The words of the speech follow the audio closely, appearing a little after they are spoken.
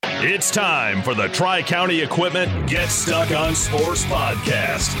It's time for the Tri-County Equipment Get Stuck on Sports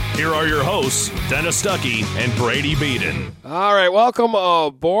podcast. Here are your hosts, Dennis Stuckey and Brady Beaton. All right, welcome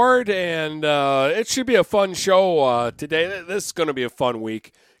aboard, and it should be a fun show today. This is going to be a fun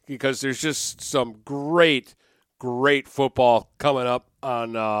week because there's just some great football coming up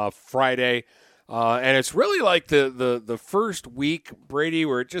on Friday. And it's really like the first week, Brady,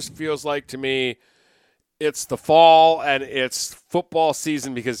 where it just feels like to me it's the fall and it's football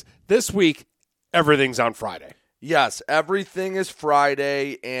season because this week everything's on Friday. Yes, everything is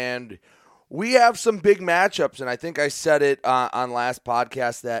Friday, and we have some big matchups, and I think I said it on last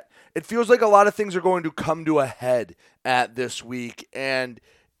podcast that it feels like a lot of things are going to come to a head at this week, and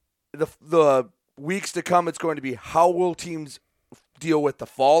the weeks to come, it's going to be how will teams deal with the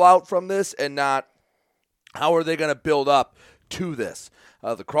fallout from this and not how are they going to build up to this.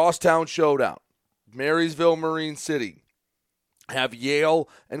 The Crosstown Showdown, Marysville, Marine City, have Yale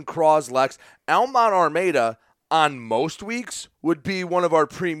and Croslex. Almont Armada on most weeks would be one of our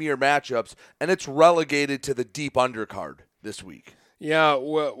premier matchups, and it's relegated to the deep undercard this week. Yeah,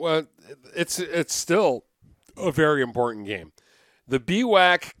 well, it's still a very important game. The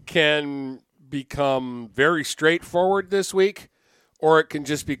BWAC can become very straightforward this week, or it can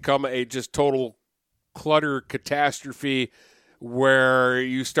just become a just total clutter catastrophe where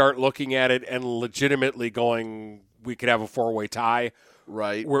you start looking at it and legitimately going, we could have a four-way tie.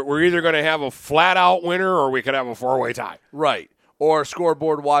 Right. We're either going to have a flat-out winner or we could have a four-way tie. Right. Or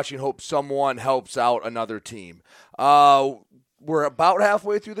scoreboard watching, hope someone helps out another team. We're about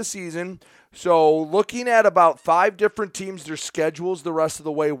halfway through the season, so looking at about 5 different teams, their schedules the rest of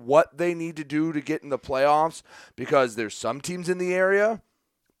the way, what they need to do to get in the playoffs, because there's some teams in the area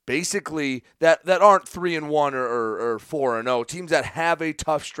basically that aren't 3-1 or 4-0, teams that have a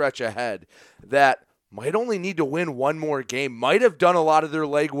tough stretch ahead that might only need to win one more game, might have done a lot of their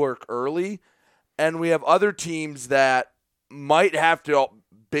legwork early, and we have other teams that might have to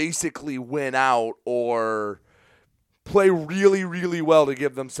basically win out or play really, really well to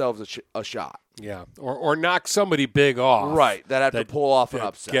give themselves a shot. Yeah, or knock somebody big off. Right, that have to pull off an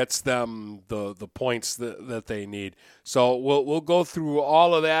upset. Gets them the points that they need. So we'll go through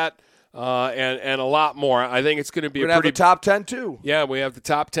all of that and a lot more. I think it's going to be We're going to have a top 10 too. Yeah, we have the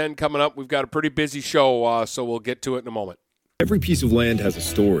top 10 coming up. We've got a pretty busy show, so we'll get to it in a moment. Every piece of land has a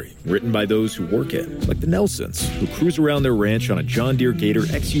story, written by those who work it, like the Nelsons, who cruise around their ranch on a John Deere Gator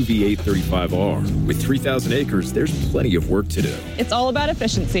XUV 835R. With 3,000 acres, there's plenty of work to do. It's all about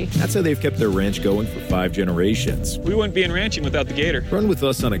efficiency. That's how they've kept their ranch going for 5 generations. We wouldn't be in ranching without the Gator. Run with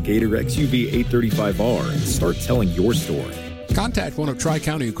us on a Gator XUV 835R and start telling your story. Contact one of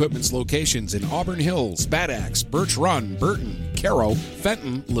Tri-County Equipment's locations in Auburn Hills, Bad Axe, Birch Run, Burton, Caro,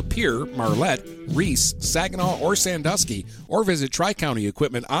 Fenton, Lapeer, Marlette, Reese, Saginaw, or Sandusky, or visit Tri-County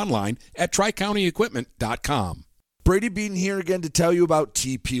Equipment online at tricountyequipment.com. Brady Beaton here again to tell you about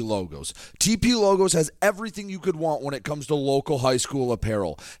TP Logos. TP Logos has everything you could want when it comes to local high school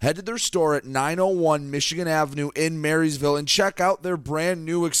apparel. Head to their store at 901 Michigan Avenue in Marysville and check out their brand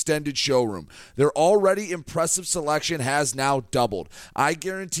new extended showroom. Their already impressive selection has now doubled. I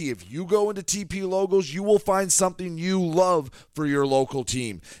guarantee if you go into TP Logos, you will find something you love for your local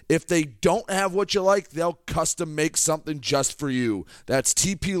team. If they don't have what you like, they'll custom make something just for you. That's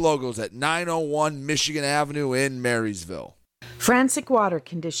TP Logos at 901 Michigan Avenue in Marysville. Frantic Water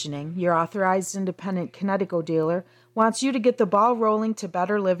Conditioning, your authorized independent Connecticut dealer, wants you to get the ball rolling to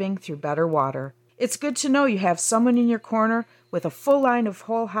better living through better water. It's good to know you have someone in your corner with a full line of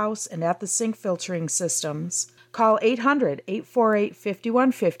whole house and at-the-sink filtering systems. Call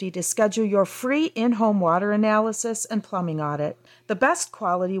 800-848-5150 to schedule your free in-home water analysis and plumbing audit. The best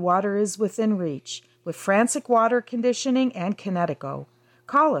quality water is within reach with Frantic Water Conditioning and Connecticut.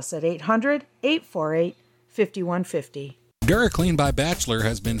 Call us at 800-848-5150. DuraClean by Bachelor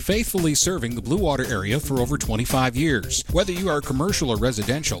has been faithfully serving the Blue Water area for over 25 years. Whether you are commercial or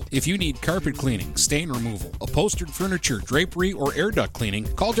residential, if you need carpet cleaning, stain removal, upholstered furniture, drapery, or air duct cleaning,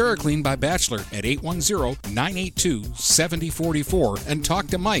 call DuraClean by Bachelor at 810-982-7044 and talk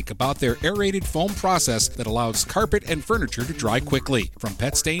to Mike about their aerated foam process that allows carpet and furniture to dry quickly. From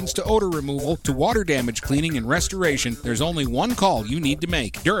pet stains to odor removal to water damage cleaning and restoration, there's only one call you need to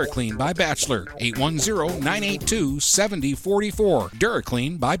make. DuraClean by Bachelor, 810-982-7044.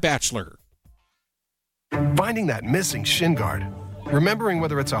 DuraClean by Bachelor. Finding that missing shin guard. Remembering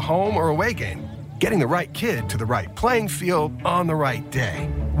whether it's a home or away game. Getting the right kid to the right playing field on the right day.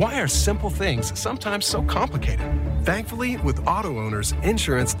 Why are simple things sometimes so complicated? Thankfully, with auto owners,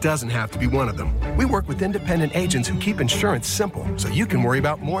 insurance doesn't have to be one of them. We work with independent agents who keep insurance simple so you can worry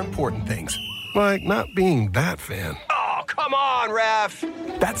about more important things. Like not being that fan. Oh, come on, ref!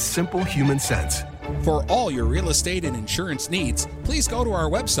 That's simple human sense. For all your real estate and insurance needs, please go to our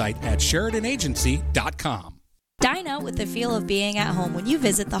website at SheridanAgency.com. Dine out with the feel of being at home when you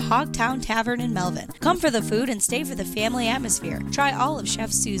visit the Hogtown Tavern in Melvin. Come for the food and stay for the family atmosphere. Try all of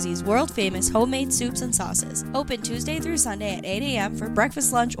Chef Susie's world-famous homemade soups and sauces. Open Tuesday through Sunday at 8 a.m. for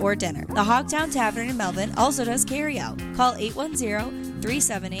breakfast, lunch, or dinner. The Hogtown Tavern in Melvin also does carry-out. Call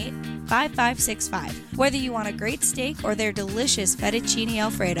 810-378-5565. Whether you want a great steak or their delicious fettuccine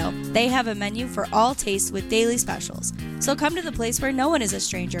Alfredo, they have a menu for all tastes with daily specials. So come to the place where no one is a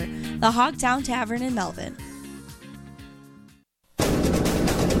stranger, the Hogtown Tavern in Melvin.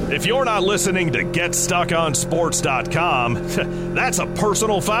 If you're not listening to GetStuckOnSports.com, that's a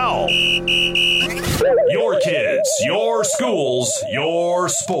personal foul. Your kids, your schools, your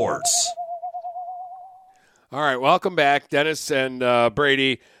sports. All right, welcome back, Dennis and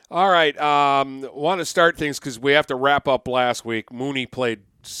Brady. All right, want to start things because we have to wrap up last week. Mooney played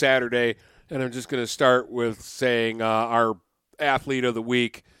Saturday, and I'm just going to start with saying our athlete of the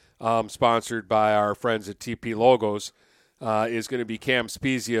week, sponsored by our friends at TP Logos, is going to be Cam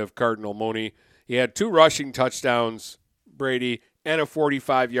Spezia of Cardinal Mooney. He had 2 rushing touchdowns, Brady, and a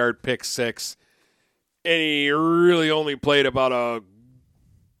 45-yard pick six. And he really only played about a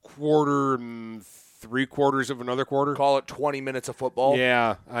quarter and 3/4 of another quarter. Call it 20 minutes of football.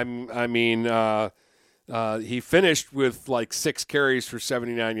 Yeah, he finished with like 6 carries for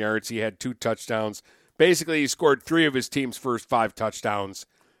 79 yards. He had 2 touchdowns. Basically, he scored 3 of his team's first 5 touchdowns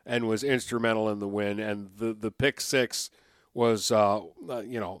and was instrumental in the win. And the pick six was,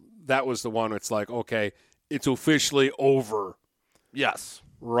 that was the one. It's like, okay, it's officially over. Yes.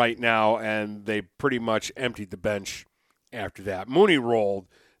 Right now, and they pretty much emptied the bench after that. Mooney rolled.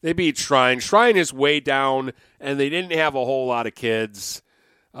 They beat Shrine. Shrine is way down, and they didn't have a whole lot of kids.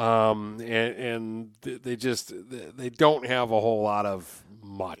 And they don't have a whole lot of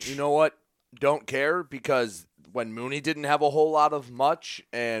much. You know what? Don't care, because when Mooney didn't have a whole lot of much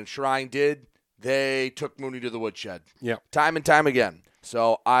and Shrine did, they took Mooney to the woodshed. Yeah. Time and time again.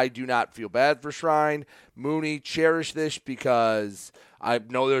 So I do not feel bad for Shrine. Mooney, cherish this, because I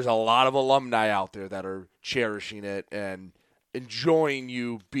know there's a lot of alumni out there that are cherishing it and enjoying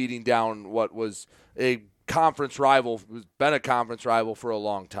you beating down what was a conference rival, who's been a conference rival for a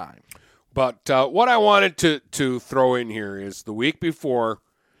long time. But what I wanted to throw in here is the week before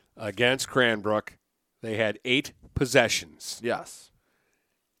against Cranbrook, they had 8 possessions. Yes.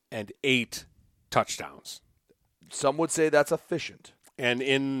 And 8 touchdowns. Some would say that's efficient. And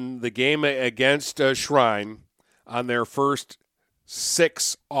in the game against Shrine, on their first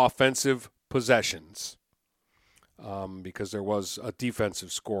 6 offensive possessions, because there was a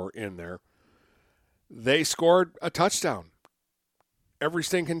defensive score in there, they scored a touchdown every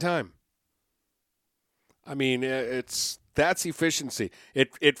stinking time. I mean, that's efficiency.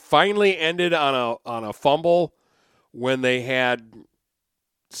 It finally ended on a fumble when they had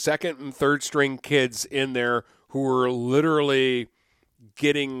second and third string kids in there who were literally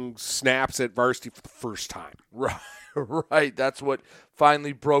getting snaps at varsity for the first time. Right. That's what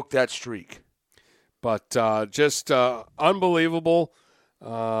finally broke that streak. But just unbelievable.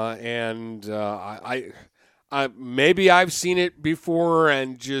 I maybe I've seen it before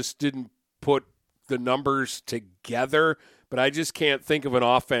and just didn't put the numbers together, but I just can't think of an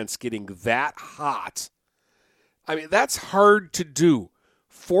offense getting that hot. I mean, that's hard to do.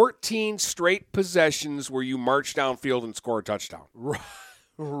 14 straight possessions where you march downfield and score a touchdown.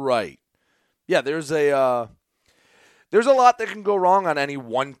 Right. Yeah, there's a lot that can go wrong on any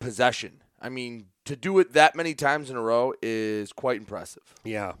one possession. I mean, to do it that many times in a row is quite impressive.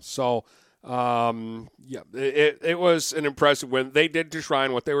 Yeah. So, it was an impressive win. They did to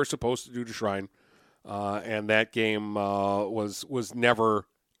Shrine what they were supposed to do to Shrine, and that game was never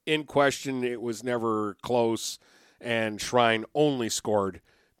in question. It was never close, and Shrine only scored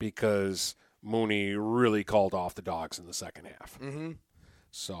because Mooney really called off the dogs in the second half. Mm-hmm.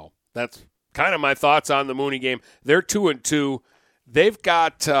 So that's kind of my thoughts on the Mooney game. They're 2-2. They've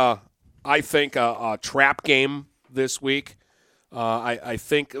got, I think, a trap game this week. I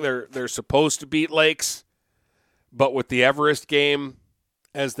think they're supposed to beat Lakes, but with the Everest game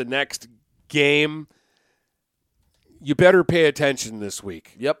as the next game, you better pay attention this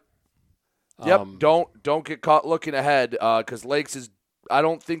week. Yep. Don't get caught looking ahead, because Lakes is. I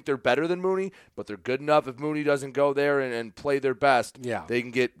don't think they're better than Mooney, but they're good enough. If Mooney doesn't go there and play their best, yeah, they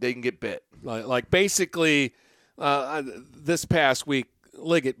can get bit. Like basically, this past week,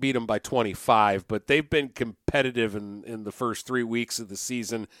 Liggett beat them by 25, but they've been competitive in the first 3 weeks of the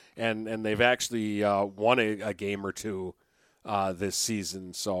season, and they've actually won a game or two this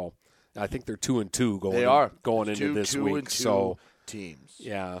season. So I think they're 2-2 going into this week. So teams.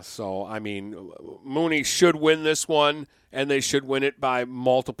 Yeah, so I mean, Mooney should win this one, and they should win it by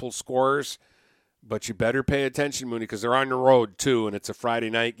multiple scores. But you better pay attention, Mooney, because they're on the road too, and it's a Friday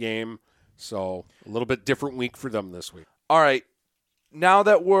night game. So a little bit different week for them this week. All right, now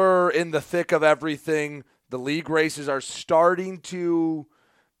that we're in the thick of everything, the league races are starting to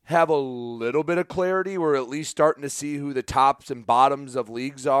have a little bit of clarity. We're at least starting to see who the tops and bottoms of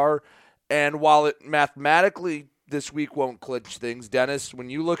leagues are. And while it mathematically this week won't clinch things, Dennis, when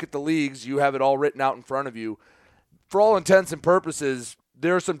you look at the leagues, you have it all written out in front of you. For all intents and purposes,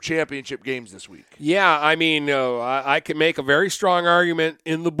 there are some championship games this week. Yeah, I mean, I can make a very strong argument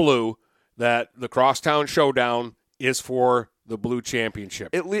in the blue that the Crosstown Showdown is for the blue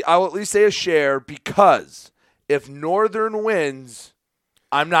championship. I will at least say a share, because if Northern wins,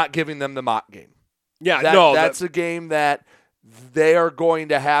 I'm not giving them the Mott game. Yeah, that's a game that they are going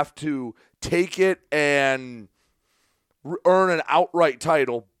to have to take it and earn an outright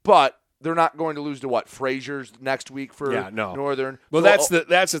title, but they're not going to lose to what, Frazier's next week for Northern. Well, so,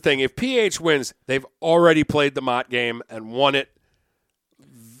 that's the thing. If PH wins, they've already played the Mott game and won it.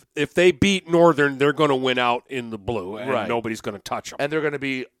 If they beat Northern, they're going to win out in the blue, and nobody's going to touch them. And they're going to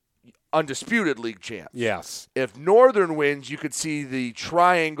be undisputed league champs. Yes. If Northern wins, you could see the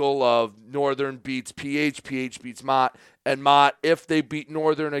triangle of Northern beats PH beats Mott, and Mott, if they beat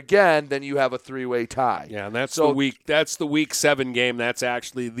Northern again, then you have a three-way tie. Yeah, and that's the week 7 game. That's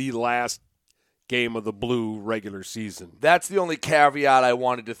actually the last game of the blue regular season. That's the only caveat I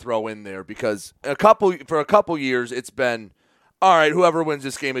wanted to throw in there, because for a couple years it's been, all right, whoever wins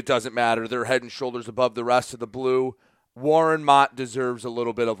this game, it doesn't matter. They're head and shoulders above the rest of the blue. Warren Mott deserves a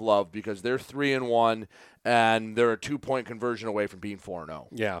little bit of love because they're 3-1, and they're a 2-point conversion away from being 4-0.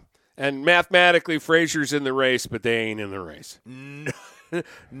 Yeah. And mathematically, Frazier's in the race, but they ain't in the race.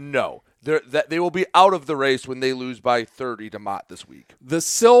 No. They will be out of the race when they lose by 30 to Mott this week. The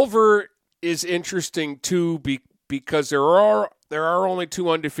silver is interesting, too, because there are only 2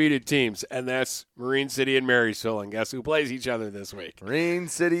 undefeated teams, and that's Marine City and Marysville. And guess who plays each other this week? Marine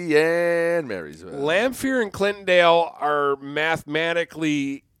City and Marysville. Lamphere and Clintondale are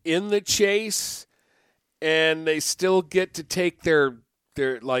mathematically in the chase, and they still get to take their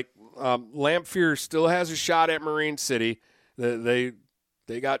Lamphere still has a shot at Marine City. They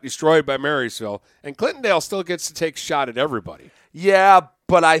got destroyed by Marysville, and Clintondale still gets to take a shot at everybody. Yeah,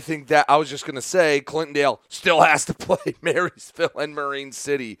 but I think that I was just going to say Clintondale still has to play Marysville and Marine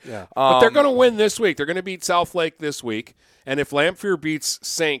City. Yeah, but they're going to win this week. They're going to beat South Lake this week, and if Lamphere beats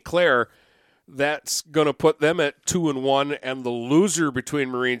St. Clair, that's going to put them at 2-1, and the loser between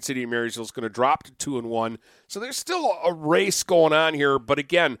Marine City and Marysville is going to drop to 2-1. So there's still a race going on here, but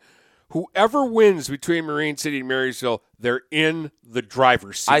again, whoever wins between Marine City and Marysville, they're in the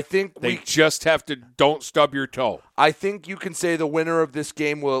driver's seat. I think they just have to don't stub your toe. I think you can say the winner of this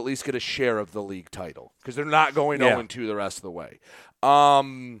game will at least get a share of the league title because they're not going 0-2 the rest of the way.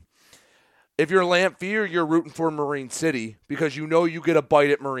 If you're Lamphere, you're rooting for Marine City because you know you get a bite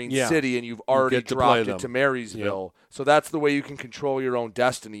at Marine City and you've already dropped it to Marysville. Yep. So that's the way you can control your own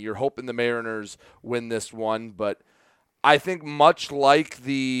destiny. You're hoping the Mariners win this one, but I think much like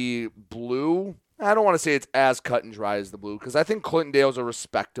the blue, I don't want to say it's as cut and dry as the blue because I think Clintondale's a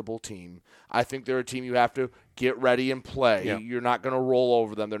respectable team. I think they're a team you have to get ready and play. Yep. You're not going to roll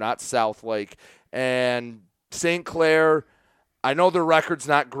over them. They're not South Lake. And St. Clair, I know their record's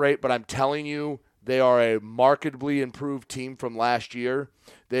not great, but I'm telling you, they are a markedly improved team from last year.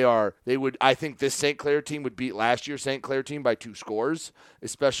 I think this St. Clair team would beat last year's St. Clair team by 2 scores,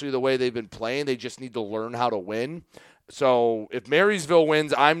 especially the way they've been playing. They just need to learn how to win. So if Marysville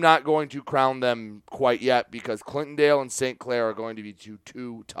wins, I'm not going to crown them quite yet because Clintondale and St. Clair are going to be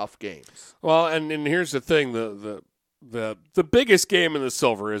two tough games. Well, and here's the thing. The biggest game in the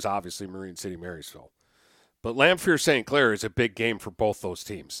silver is obviously Marine City, Marysville. But Lamphere St. Clair is a big game for both those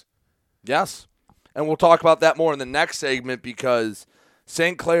teams. Yes. And we'll talk about that more in the next segment because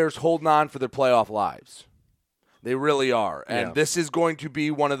St. Clair's holding on for their playoff lives. They really are. And this is going to be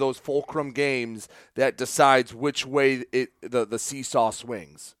one of those fulcrum games that decides which way the seesaw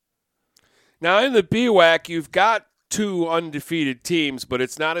swings. Now, in the BWAC, you've got 2 undefeated teams, but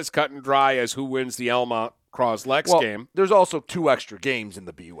it's not as cut and dry as who wins the Elmont Croslex game. There's also 2 extra games in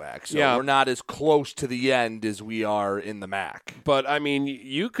the BWAC, so we're not as close to the end as we are in the MAC. But, I mean,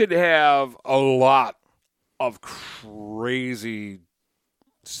 you could have a lot of crazy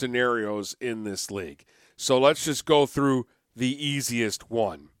scenarios in this league. So let's just go through the easiest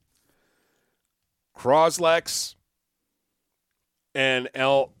one. Croslex and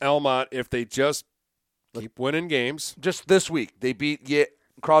Elmont, if they just keep winning games. Just this week, they beat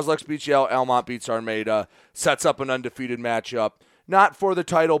Croslex beats Yale, Almont beats Armada, sets up an undefeated matchup. Not for the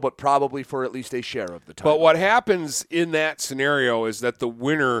title, but probably for at least a share of the title. But what happens in that scenario is that the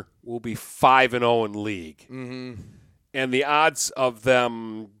winner will be 5-0 in league. Mm-hmm. And the odds of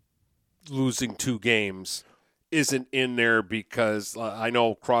them losing 2 games isn't in there because I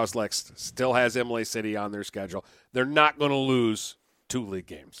know Croslex still has Imlay City on their schedule. They're not going to lose 2 league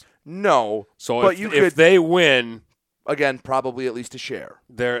games. No. So but if they win, again, probably at least a share.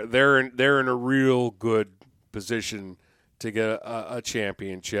 They're in a real good position to get a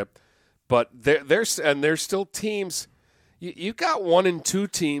championship. But there's still teams. You got 1 and 2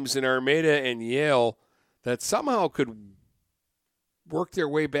 teams in Armada and Yale that somehow could work their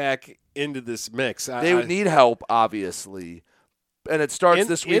way back into this mix. They would need help, obviously, and it starts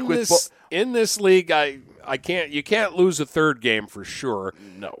this week in this league. You can't lose a 3rd game for sure.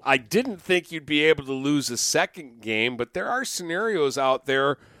 No, I didn't think you'd be able to lose a 2nd game, but there are scenarios out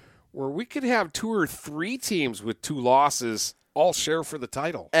there where we could have 2 or 3 teams with 2 losses all share for the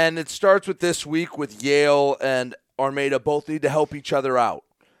title. And it starts with this week with Yale and Armada both need to help each other out.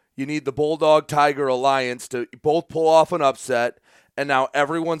 You need the Bulldog-Tiger Alliance to both pull off an upset, and now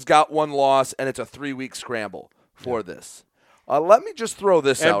everyone's got 1 loss, and it's a 3-week scramble for this. Let me just throw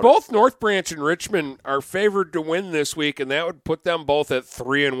this out. And both North Branch and Richmond are favored to win this week, and that would put them both at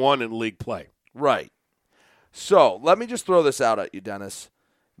 3-1 in league play. Right. So let me just throw this out at you, Dennis.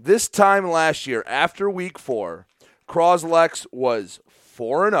 This time last year, after week 4, Croslex was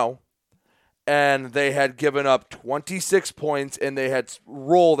 4-0, and they had given up 26 points, and they had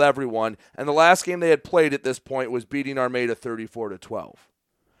rolled everyone. And the last game they had played at this point was beating Armada 34-12.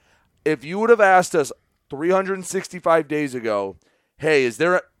 If you would have asked us 365 days ago, hey,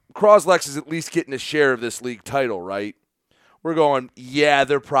 Croslex is at least getting a share of this league title, right? We're going, yeah,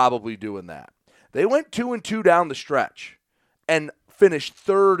 they're probably doing that. They went 2-2 down the stretch and finished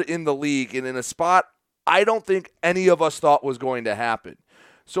 3rd in the league, and in a spot I don't think any of us thought was going to happen.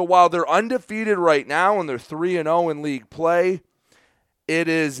 So while they're undefeated right now and they're 3-0 in league play, it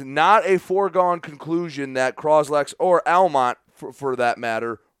is not a foregone conclusion that Croslex or Almont, for that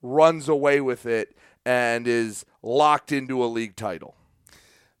matter, runs away with it and is locked into a league title.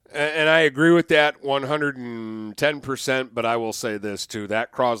 And I agree with that 110%, but I will say this, too.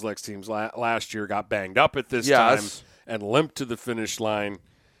 That Croslex team last year got banged up at this time and limped to the finish line.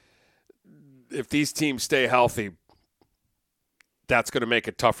 If these teams stay healthy, that's going to make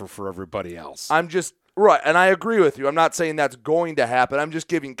it tougher for everybody else. Right, and I agree with you. I'm not saying that's going to happen. I'm just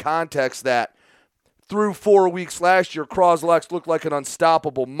giving context that through 4 weeks last year, Croslex looked like an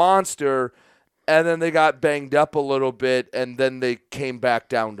unstoppable monster, and then they got banged up a little bit, and then they came back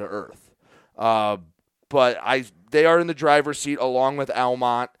down to earth. But they are in the driver's seat along with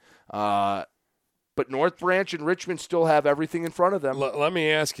Almont. But North Branch and Richmond still have everything in front of them. Let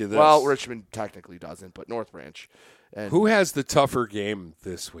me ask you this. Well, Richmond technically doesn't, but North Branch. And who has the tougher game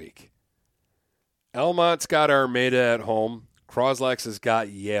this week? Almont's got Armada at home. Croslex has got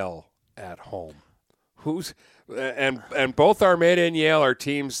Yale at home. And both Armada and Yale are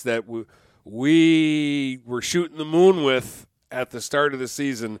teams that we were shooting the moon with at the start of the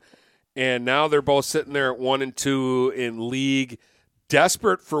season, and now they're both sitting there at 1-2 in league,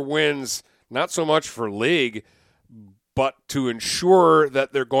 desperate for wins, not so much for league, but to ensure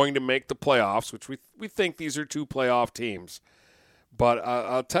that they're going to make the playoffs, which we think these are 2 playoff teams. But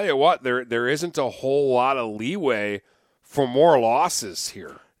I'll tell you what, there isn't a whole lot of leeway for more losses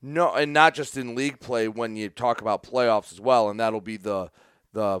here. No, and not just in league play when you talk about playoffs as well, and that'll be the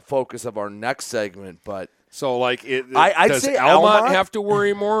focus of our next segment. But so, like, I'd say Almont have to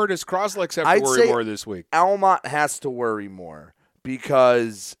worry more? Or does Croslex have to worry more this week? Almont has to worry more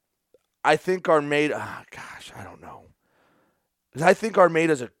because I think Armada. I don't know. I think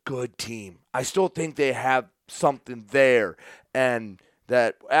Armada's a good team. I still think they have something there, and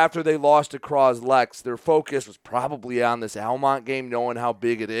that after they lost to Croslex, their focus was probably on this Almont game, knowing how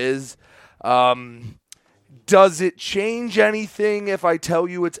big it is. Does it change anything if I tell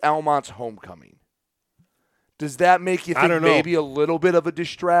you it's Almont's homecoming? Does that make you think maybe a little bit of a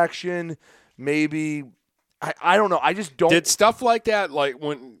distraction? Maybe I don't know. I just don't. Did stuff like that, like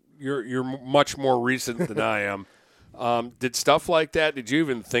when you're much more recent than I am? Did stuff like that? Did you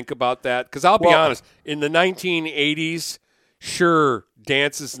even think about that? Because I'll be honest, in the 1980s, sure,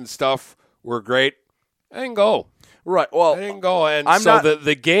 dances and stuff were great. I didn't go. Right. Well, I didn't go, and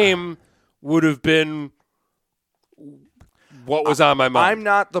the game would have been what was on my mind. I'm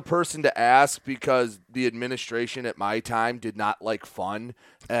not the person to ask because the administration at my time did not like fun.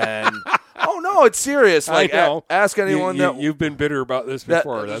 And oh no, it's serious. Like ask anyone you've been bitter about this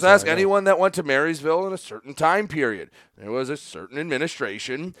before. Just ask anyone that went to Marysville in a certain time period. There was a certain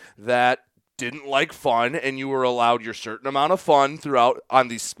administration that didn't like fun, and you were allowed your certain amount of fun throughout on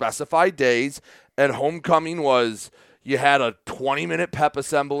these specified days. And homecoming was you had a 20-minute pep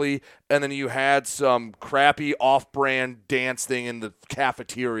assembly, and then you had some crappy off-brand dance thing in the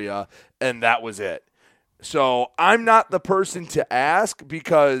cafeteria, and that was it. So I'm not the person to ask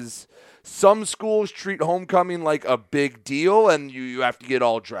because some schools treat homecoming like a big deal, and you have to get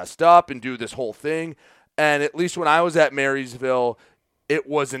all dressed up and do this whole thing. And at least when I was at Marysville, it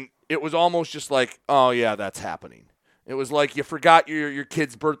wasn't. It was almost just like, oh, yeah, that's happening. It was like you forgot your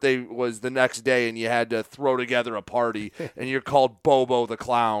kid's birthday was the next day and you had to throw together a party, and you're called Bobo the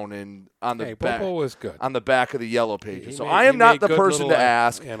Clown and on the back, Bobo was good. On the back of the Yellow Pages. I am not the person to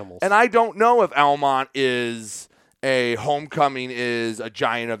ask. Animals. And I don't know if Almont is a homecoming is a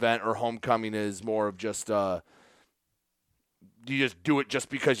giant event or homecoming is more of just you just do it just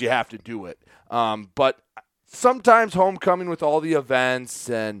because you have to do it. But sometimes homecoming with all the events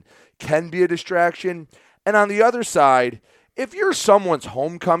and can be a distraction. And on the other side, if you're someone's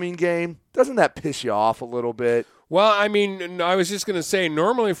homecoming game, doesn't that piss you off a little bit? Well, I mean, I was just going to say,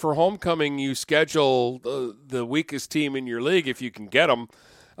 normally for homecoming, you schedule the weakest team in your league if you can get them.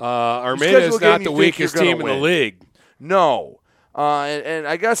 Armada is not the weakest team in the league. No. And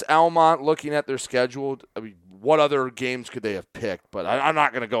I guess Almont, looking at their schedule, I mean, what other games could they have picked? But I'm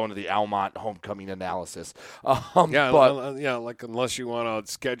not going to go into the Almont homecoming analysis. Like unless you want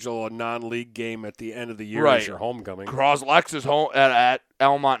to schedule a non-league game at the end of the year as your homecoming. Croslex is home at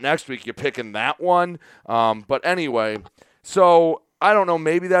Almont next week. You're picking that one. But anyway, so I don't know.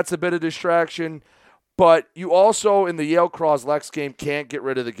 Maybe that's a bit of distraction. But you also, in the Yale Croslex game, can't get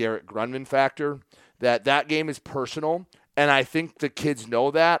rid of the Garrett Grunman factor. That game is personal, and I think the kids know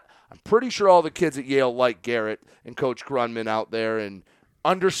that. I'm pretty sure all the kids at Yale like Garrett and Coach Grunman out there and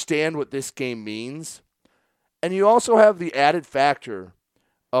understand what this game means. And you also have the added factor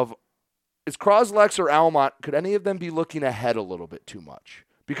of, is Croslex or Almont, could any of them be looking ahead a little bit too much?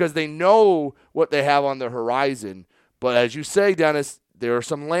 Because they know what they have on the horizon. But as you say, Dennis, there are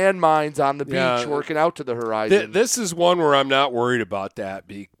some landmines on the beach working out to the horizon. This is one where I'm not worried about that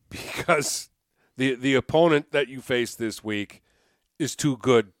because the opponent that you face this week is too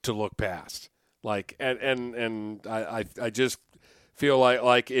good to look past. Like, and I just feel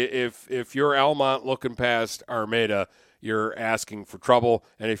like if you're Almont looking past Armada, you're asking for trouble,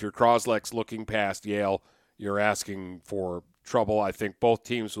 and if you're Croslex looking past Yale, you're asking for trouble. I think both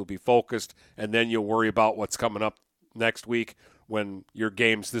teams will be focused, and then you'll worry about what's coming up next week when your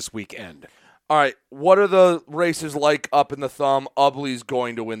games this week end. All right, what are the races like up in the thumb? Ubley's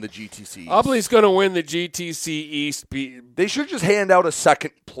going to win the GTC East. Ubley's going to win the GTC East. They should just hand out a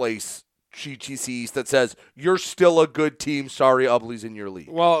second place GTC East that says, you're still a good team. Sorry, Ubley's in your league.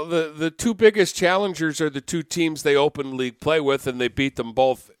 Well, the two biggest challengers are the two teams they open league play with, and they beat them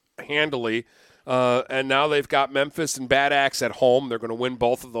both handily. And now they've got Memphis and Bad Axe at home. They're going to win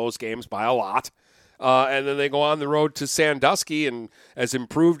both of those games by a lot. And then they go on the road to Sandusky, and as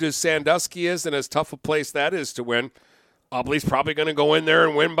improved as Sandusky is and as tough a place that is to win, Ubley's probably going to go in there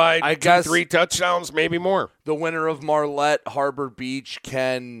and win by 2-3 touchdowns, maybe more. The winner of Marlette, Harbor Beach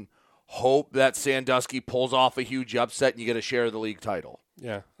can hope that Sandusky pulls off a huge upset and you get a share of the league title.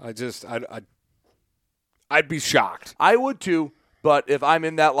 Yeah, I'd be shocked. I would too, but if I'm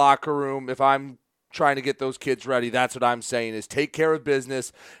in that locker room, if I'm trying to get those kids ready, that's what I'm saying is take care of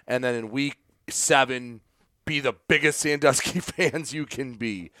business, and then in week 7, be the biggest Sandusky fans you can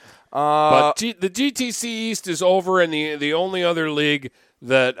be. But the GTC East is over, and the only other league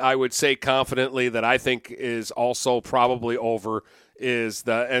that I would say confidently that I think is also probably over is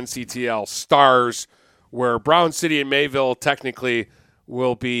the NCTL Stars, where Brown City and Mayville technically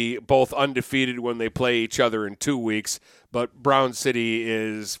will be both undefeated when they play each other in 2 weeks, but Brown City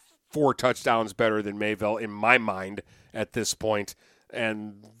is 4 touchdowns better than Mayville in my mind at this point,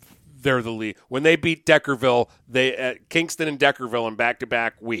 and they're the lead. When they beat Deckerville, Kingston and Deckerville in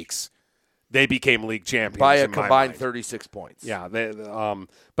back-to-back weeks, they became league champions by a combined 36 points. Yeah.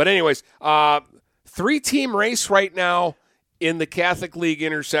 But anyways, 3-team race right now in the Catholic League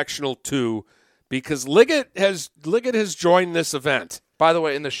Intersectional 2 because Liggett has joined this event. By the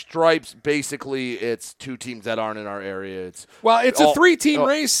way, in the stripes, basically it's 2 teams that aren't in our area. It's a 3-team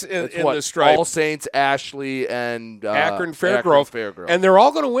race in the stripes. All Saints, Ashley, and Akron Fairgrove. And they're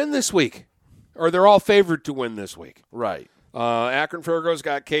all going to win this week, or they're all favored to win this week. Right. Akron Fairgrove's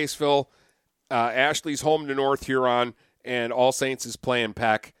got Caseville. Ashley's home to North Huron, and All Saints is playing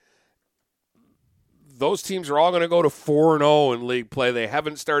Peck. Those teams are all going to go to 4-0 in league play. They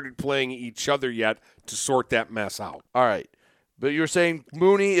haven't started playing each other yet to sort that mess out. All right. But you're saying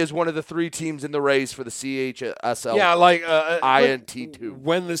Mooney is one of the 3 teams in the race for the CHSL. Yeah, like INT2.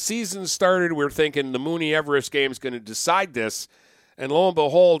 When the season started, we were thinking the Mooney-Everest game is going to decide this. And lo and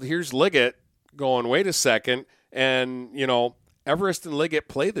behold, here's Liggett going, wait a second. And, Everest and Liggett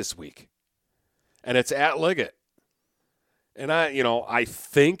play this week. And it's at Liggett. And I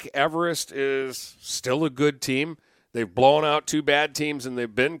think Everest is still a good team. They've blown out 2 bad teams, and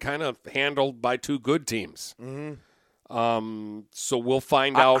they've been kind of handled by 2 good teams. Mm-hmm. So we'll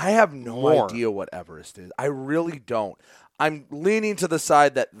find out. I have no more. idea what Everest is. I really don't. I'm leaning to the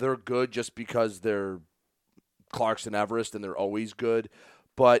side that they're good just because they're Clarkson Everest and they're always good.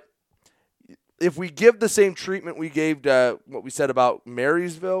 But if we give the same treatment we gave to what we said about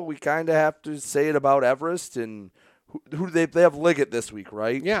Marysville, we kind of have to say it about Everest. And who they have Liggett this week,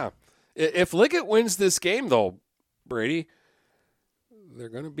 right? Yeah. If Liggett wins this game, though, Brady, they're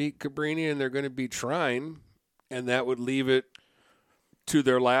going to beat Cabrini and they're going to beat Shrine, and that would leave it to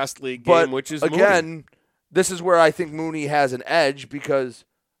their last league game, which is again, Mooney. This is where I think Mooney has an edge because,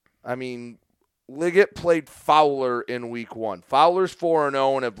 Liggett played Fowler in week 1. Fowler's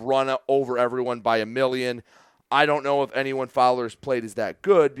 4-0 and have run over everyone by a million. I don't know if anyone Fowler's played is that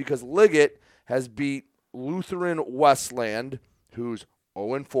good because Liggett has beat Lutheran Westland, who's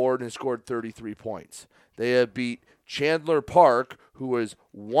 0-4 and has scored 33 points. They have beat Chandler Park, who is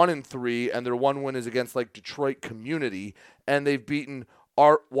 1-3, and their one win is against Detroit Community, and they've beaten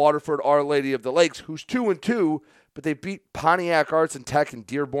Waterford Our Lady of the Lakes, who's 2-2, but they beat Pontiac Arts and Tech and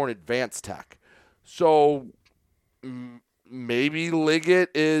Dearborn Advanced Tech. So maybe Liggett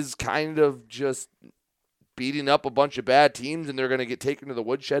is kind of just beating up a bunch of bad teams, and they're going to get taken to the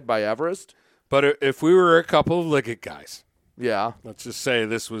woodshed by Everest. But if we were a couple of Liggett guys, yeah, let's just say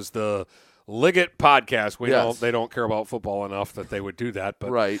this was the Liggett podcast. Yes. They don't care about football enough that they would do that.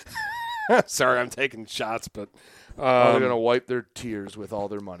 But right. Sorry, I'm taking shots, but they're going to wipe their tears with all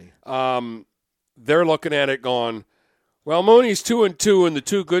their money. They're looking at it going, well, Mooney's 2-2, and the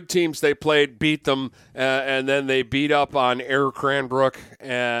 2 good teams they played beat them, and then they beat up on Air Cranbrook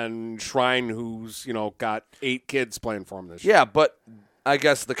and Shrine, who's got 8 kids playing for them this year. Yeah, but I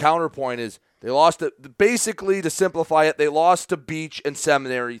guess the counterpoint is they lost it. Basically, to simplify it, they lost to Beach and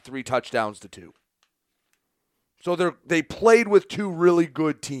Seminary 3 touchdowns to 2. So they played with 2 really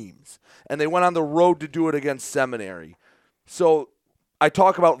good teams, and they went on the road to do it against Seminary. So I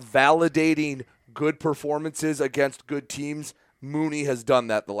talk about validating good performances against good teams. Mooney has done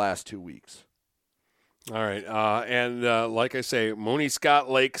that the last 2 weeks. All right. And like I say, Mooney Scott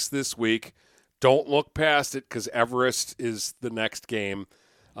Lakes this week. Don't look past it because Everest is the next game.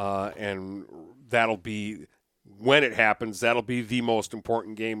 And that'll be, when it happens, that'll be the most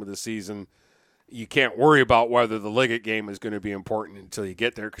important game of the season. You can't worry about whether the Liggett game is going to be important until you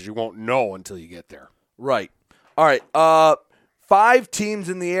get there because you won't know until you get there. Right. All right. 5 teams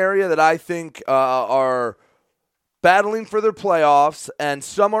in the area that I think are battling for their playoffs, and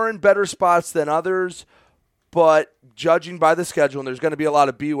some are in better spots than others, but judging by the schedule, and there's going to be a lot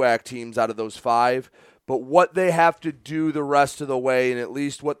of BWAC teams out of those 5, but what they have to do the rest of the way, and at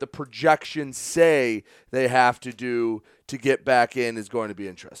least what the projections say they have to do to get back in, is going to be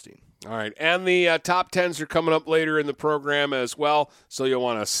interesting. All right, and the top 10s are coming up later in the program as well, so you'll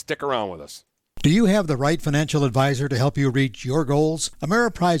want to stick around with us. Do you have the right financial advisor to help you reach your goals?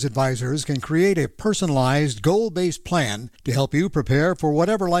 Ameriprise Advisors can create a personalized, goal-based plan to help you prepare for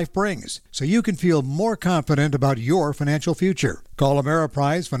whatever life brings, so you can feel more confident about your financial future. Call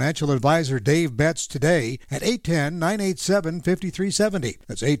Ameriprise Financial Advisor Dave Betts today at 810-987-5370.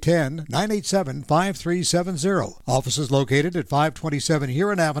 That's 810-987-5370. Office is located at 527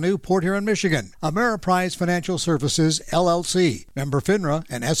 Huron Avenue, Port Huron, Michigan. Ameriprise Financial Services, LLC. Member FINRA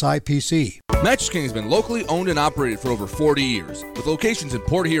and SIPC. Mattress King has been locally owned and operated for over 40 years. With locations in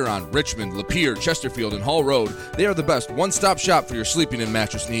Port Huron, Richmond, Lapeer, Chesterfield, and Hall Road, they are the best one-stop shop for your sleeping and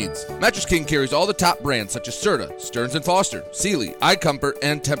mattress needs. Mattress King carries all the top brands such as Serta, Stearns & Foster, Sealy, iComfort,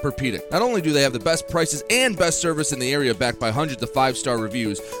 and Tempur-Pedic. Not only do they have the best prices and best service in the area backed by hundreds of 5-star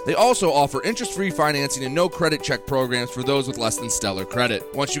reviews, they also offer interest-free financing and no credit check programs for those with less than stellar credit.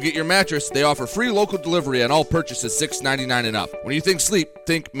 Once you get your mattress, they offer free local delivery on all purchases $6.99 and up. When you think sleep,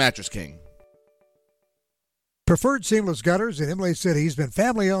 think Mattress King. Preferred Seamless Gutters in Imlay City has been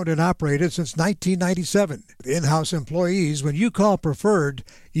family-owned and operated since 1997. With in-house employees, when you call Preferred,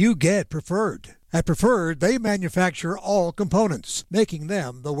 you get Preferred. At Preferred, they manufacture all components, making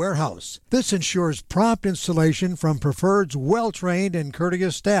them the warehouse. This ensures prompt installation from Preferred's well-trained and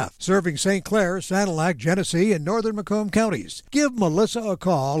courteous staff, serving St. Clair, Sanilac, Genesee, and northern Macomb counties. Give Melissa a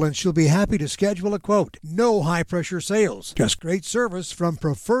call and she'll be happy to schedule a quote. No high-pressure sales, just great service from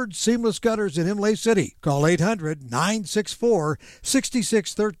Preferred Seamless Gutters in Imlay City. Call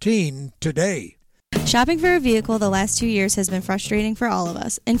 800-964-6613 today. Shopping for a vehicle the last 2 years has been frustrating for all of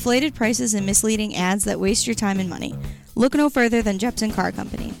us. Inflated prices and misleading ads that waste your time and money. Look no further than Jepson Car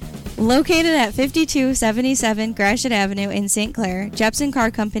Company. Located at 5277 Gratiot Avenue in St. Clair, Jepson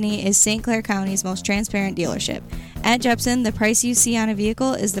Car Company is St. Clair County's most transparent dealership. At Jepson, the price you see on a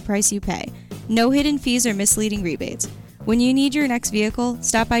vehicle is the price you pay. No hidden fees or misleading rebates. When you need your next vehicle,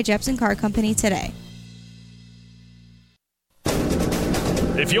 stop by Jepson Car Company today.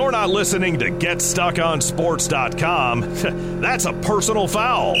 If you're not listening to GetStuckOnSports.com, that's a personal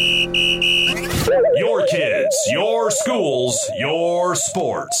foul. Your kids, your schools, your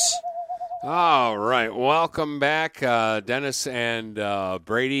sports. All right, welcome back, Dennis and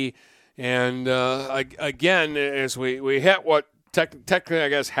Brady. And again, as we hit what technically, I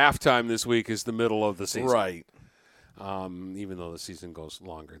guess, halftime this week is the middle of the season. Right. Even though the season goes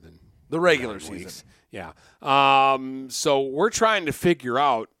longer than the regular season. Weeks. Yeah. So we're trying to figure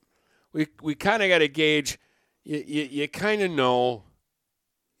out, we kind of got to gauge, you kind of know,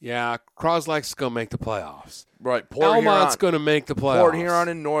 yeah, Crosleck's going to make the playoffs. Right. Almont's going to make the playoffs. Port Huron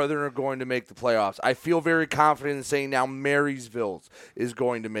and Northern are going to make the playoffs. I feel very confident in saying now Marysville is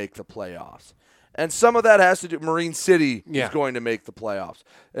going to make the playoffs. And some of that has to do, Marine City is going to make the playoffs.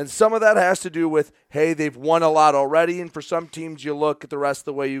 And some of that has to do with, hey, they've won a lot already. And for some teams, you look at the rest of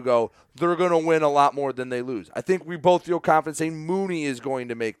the way you go, they're going to win a lot more than they lose. I think we both feel confident saying Mooney is going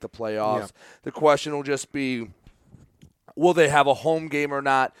to make the playoffs. Yeah. The question will just be, will they have a home game or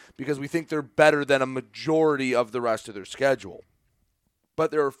not? Because we think they're better than a majority of the rest of their schedule.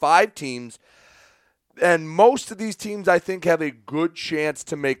 But there are 5 teams. And most of these teams, I think, have a good chance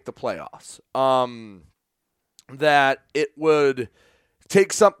to make the playoffs. That it would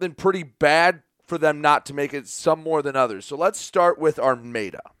take something pretty bad for them not to make it, some more than others. So let's start with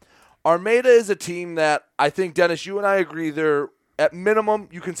Armada. Armada is a team that I think, Dennis, you and I agree they're, at minimum,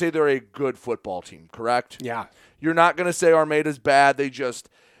 you can say they're a good football team, correct? Yeah. You're not going to say Armada's bad. They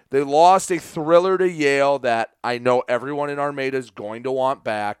lost a thriller to Yale that I know everyone in Armada is going to want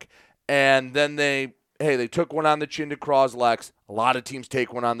back. And then they took one on the chin to Croslex. A lot of teams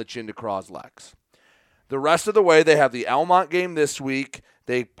take one on the chin to Croslex. The rest of the way, they have the Almont game this week.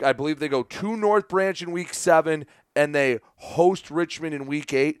 I believe they go to North Branch in week 7, and they host Richmond in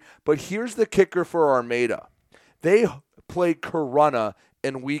week 8. But here's the kicker for Armada. They play Corunna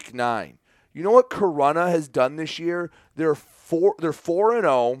in week 9. You know what Corunna has done this year? They're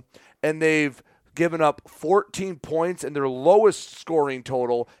 4-0, and they've given up 14 points, and their lowest scoring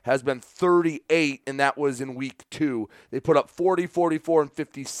total has been 38, and that was in week 2. They put up 40, 44, and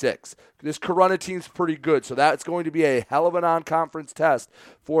 56. This Corunna team's pretty good, so that's going to be a hell of a non-conference test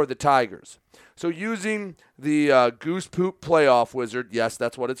for the Tigers. So using the Goose Poop Playoff Wizard, yes,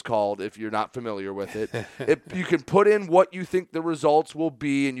 that's what it's called if you're not familiar with it, you can put in what you think the results will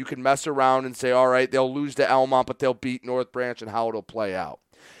be, and you can mess around and say, all right, they'll lose to Almont, but they'll beat North Branch, and how it'll play out.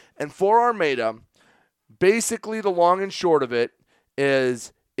 And for Armada, basically the long and short of it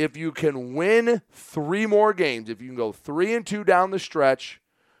is if you can win 3 more games, if you can go 3-2 down the stretch,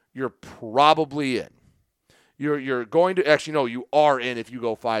 you're probably in. You're going to, actually no, you are in if you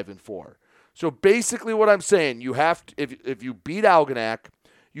go 5-4. So basically what I'm saying, you have to, if you beat Algonac,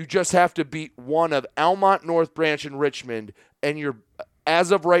 you just have to beat one of Almont, North Branch, and Richmond, and you're,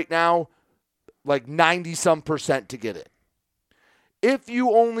 as of right now, like 90-some% to get in. If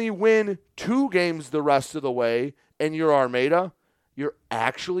you only win 2 games the rest of the way and you're Armada, you're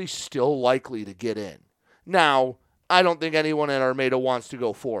actually still likely to get in. Now, I don't think anyone in Armada wants to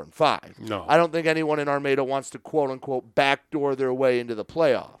go 4-5. No. I don't think anyone in Armada wants to, quote-unquote, backdoor their way into the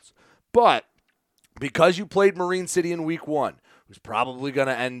playoffs. But because you played Marine City in week 1, who's probably going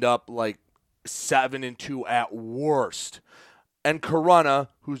to end up like 7-2 at worst, and Corunna,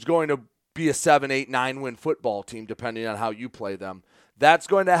 who's going to be a 7, 8, 9-win football team, depending on how you play them, that's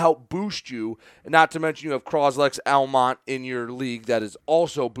going to help boost you. And not to mention you have Croslex Almont in your league that is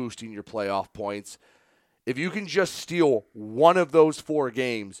also boosting your playoff points. If you can just steal one of those 4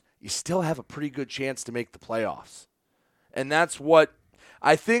 games, you still have a pretty good chance to make the playoffs. And that's what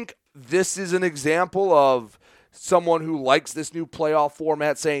I think this is an example of someone who likes this new playoff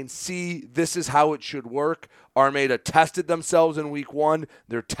format saying, see, this is how it should work. Armada tested themselves in week 1.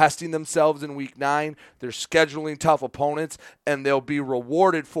 They're testing themselves in week 9. They're scheduling tough opponents, and they'll be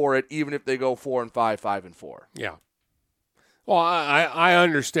rewarded for it even if they go 4-5, 5-4. Yeah. Well, I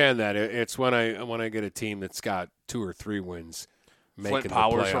understand that. It's when I get a team that's got 2 or 3 wins. Flint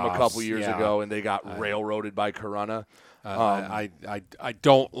Powers from a couple years ago, and they got railroaded by Corunna. I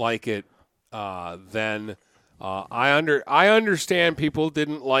don't like it then. I understand people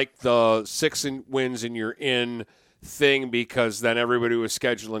didn't like the 6 wins and you're in thing because then everybody was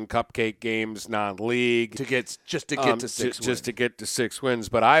scheduling cupcake games non-league to get to 6 wins. Just to get to 6 wins.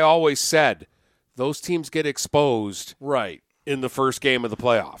 But I always said those teams get exposed right in the first game of the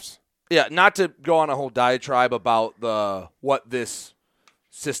playoffs. Yeah, not to go on a whole diatribe about what this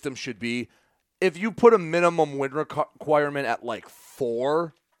system should be. If you put a minimum win requirement at like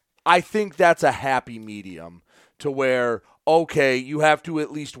 4, I think that's a happy medium to where, okay, you have to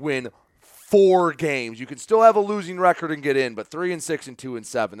at least win 4 games. You can still have a losing record and get in, but 3-6 and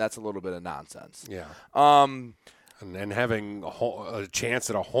 2-7, that's a little bit of nonsense. Yeah. And then having a chance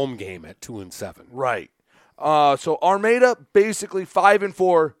at a home game at 2-7. Right. So Armada, basically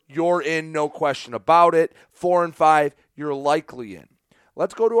 5-4, you're in, no question about it. 4-5, you're likely in.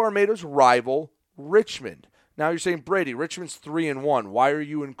 Let's go to Armada's rival, Richmond. Now you're saying, Brady, Richmond's 3-1. Why are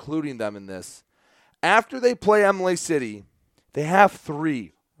you including them in this? After they play Emily City, they have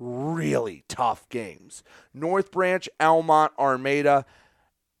 3 really tough games. North Branch, Almont, Armada.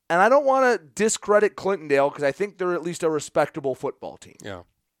 And I don't want to discredit Clintondale because I think they're at least a respectable football team. Yeah.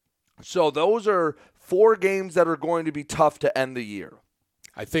 So those are 4 games that are going to be tough to end the year.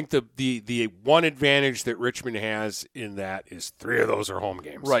 I think the one advantage that Richmond has in that is 3 of those are home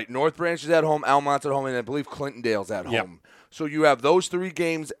games. Right. North Branch is at home, Almont's at home, and I believe Clintondale's at home. So you have those 3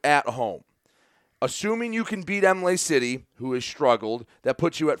 games at home. Assuming you can beat Emily City, who has struggled, that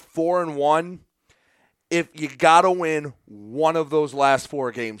puts you at 4-1. If you got to win one of those last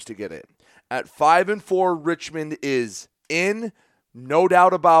 4 games to get in. At 5-4, Richmond is in. No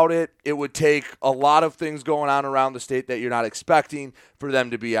doubt about it. It would take a lot of things going on around the state that you're not expecting for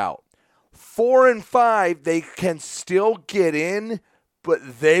them to be out. 4-5, they can still get in,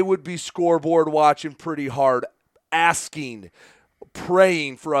 but they would be scoreboard watching pretty hard,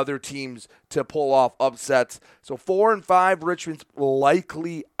 praying for other teams to pull off upsets. So 4-5, Richmond's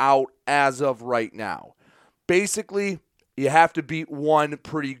likely out as of right now. Basically, you have to beat one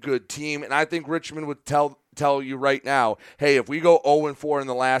pretty good team, and I think Richmond would tell you right now, hey, if we go 0-4 in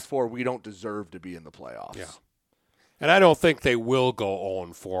the last 4, we don't deserve to be in the playoffs. Yeah. And I don't think they will go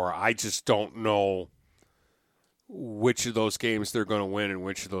 0-4. I just don't know which of those games they're going to win and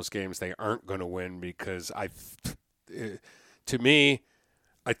which of those games they aren't going to win because to me,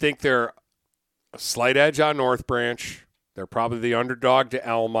 I think they're a slight edge on North Branch. They're probably the underdog to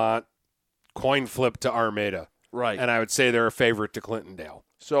Almont, coin flip to Armada. Right. And I would say they're a favorite to Clintondale.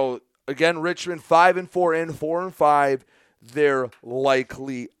 So, again, Richmond 5-4 in, 4-5, they're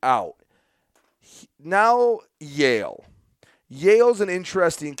likely out. Now, Yale. Yale's an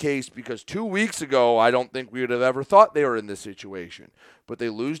interesting case because 2 weeks ago, I don't think we would have ever thought they were in this situation. But they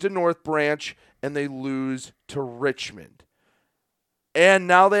lose to North Branch, and they lose to Richmond. And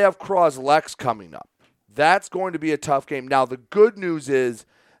now they have Croslex coming up. That's going to be a tough game. Now, the good news is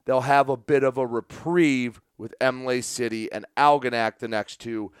they'll have a bit of a reprieve with Emily City and Algonac, the next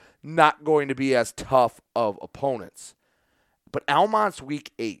 2, not going to be as tough of opponents. But Almont's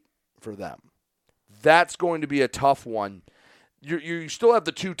week 8 for them. That's going to be a tough one. You still have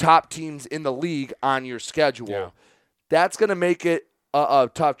the 2 top teams in the league on your schedule. Yeah. That's going to make it a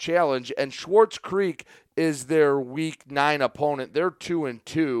tough challenge. And Schwartz Creek is their week 9 opponent. They're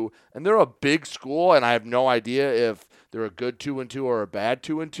 2-2, and they're a big school, and I have no idea if they're a good 2-2 or a bad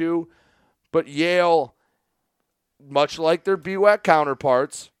 2-2. But Yale, much like their BWAC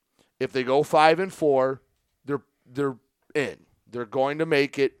counterparts, if they go 5-4, they're in. They're going to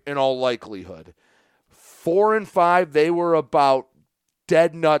make it in all likelihood. 4-5, they were about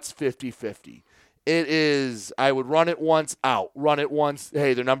dead nuts 50-50. It is, I would run it once, out. Run it once,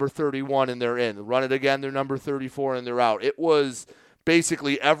 hey, they're number 31 and they're in. Run it again, they're number 34 and they're out. It was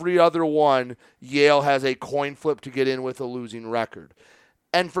basically every other one, Yale has a coin flip to get in with a losing record.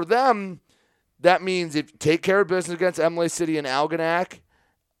 And for them, that means if you take care of business against Emily City and Algonac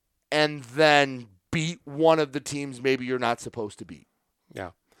and then beat one of the teams maybe you're not supposed to beat. Yeah.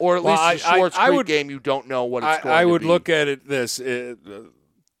 Or at least the Schwartz Creek game, you don't know what it's going to be. I would look at it this.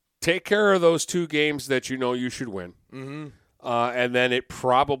 Take care of those 2 games that you know you should win. Mm-hmm. And then it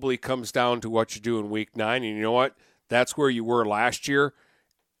probably comes down to what you do in week 9. And you know what? That's where you were last year,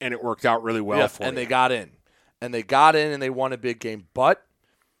 and it worked out really well for you. And they got in. and they got in and they won a big game. But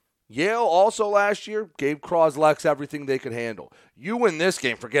Yale also last year gave Croslex everything they could handle. You win this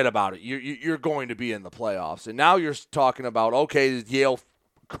game, forget about it. You're going to be in the playoffs. And now you're talking about, okay, did Yale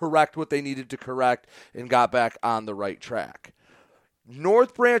correct what they needed to correct and got back on the right track?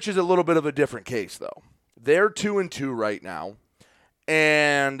 North Branch is a little bit of a different case, though. They're 2-2 right now.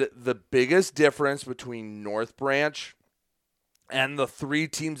 And the biggest difference between North Branch and the three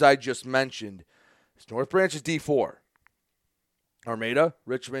teams I just mentioned is North Branch is D4. Armada,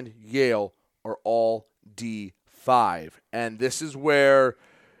 Richmond, Yale are all D5. And this is where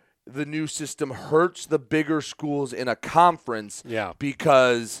the new system hurts the bigger schools in a conference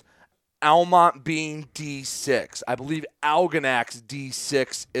because Almont being D6. I believe Algonac's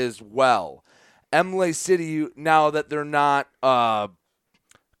D6 as well. Emily City, now that they're not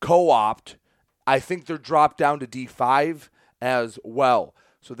co-opt, I think they're dropped down to D5 as well.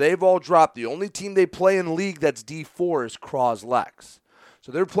 So they've all dropped. The only team they play in league that's D4 is Croslex.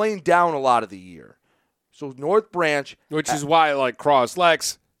 So they're playing down a lot of the year. So North Branch. Which is why, like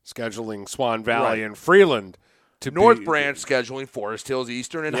Croslex, scheduling Swan Valley and Freeland. North Branch scheduling Forest Hills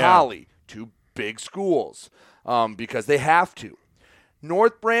Eastern and Holly. Two big schools because they have to.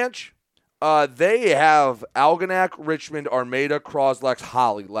 North Branch, they have Algonac, Richmond, Armada, Croslex,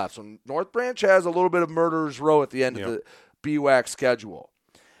 Holly left. So North Branch has a little bit of murderer's row at the end of the BWAC schedule.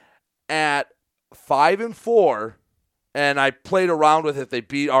 At 5-4, and I played around with if they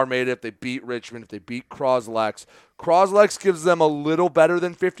beat Armada, if they beat Richmond, if they beat Croslex. Croslex gives them a little better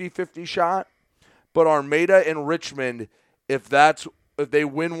than 50-50 shot, but Armada and Richmond, if they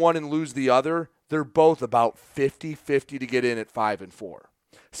win one and lose the other, they're both about 50-50 to get in at 5-4.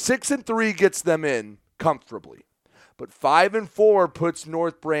 6-3 gets them in comfortably, but 5-4 puts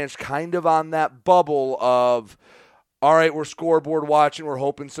North Branch kind of on that bubble of, all right, we're scoreboard watching. We're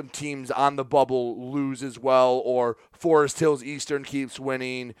hoping some teams on the bubble lose as well, or Forest Hills Eastern keeps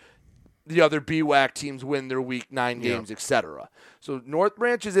winning. The other BWAC teams win their week 9 games, etc. So North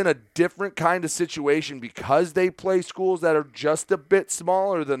Branch is in a different kind of situation because they play schools that are just a bit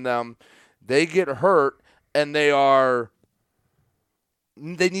smaller than them. They get hurt, and they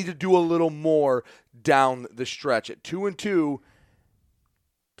need to do a little more down the stretch. At 2-2,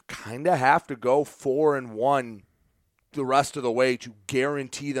 kind of have to go 4-1 the rest of the way to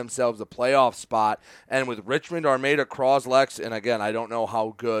guarantee themselves a playoff spot. And with Richmond, Armada, Croslex, and again, I don't know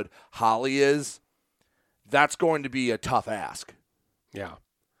how good Holly is, that's going to be a tough ask. Yeah.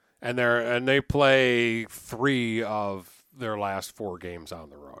 And they play 3 of their last 4 games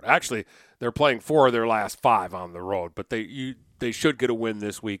on the road. Actually, they're playing 4 of their last 5 on the road, but they should get a win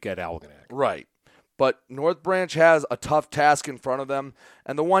this week at Algonac. Right. But North Branch has a tough task in front of them.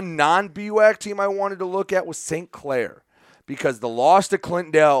 And the one non-BWAC team I wanted to look at was St. Clair. Because the loss to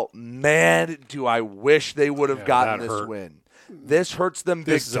Clintondale, man, do I wish they would have gotten this win. This hurts them big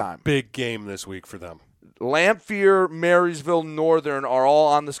time. This is a big game this week for them. Lamphere, Marysville, Northern are all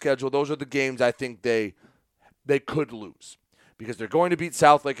on the schedule. Those are the games I think they could lose. Because they're going to beat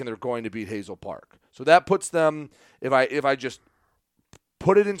Southlake and they're going to beat Hazel Park. So that puts them, if I just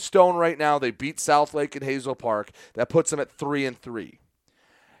put it in stone right now, they beat Southlake and Hazel Park. That puts them at 3-3.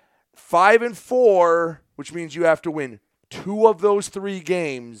 5-4, which means you have to win 2 of those 3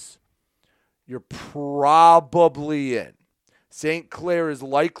 games. You're probably in. St. Clair is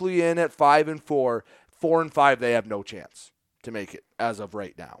likely in at 5-4. 4-5, they have no chance to make it as of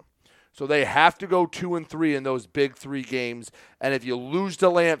right now. So they have to go 2-3 in those big 3 games. And if you lose to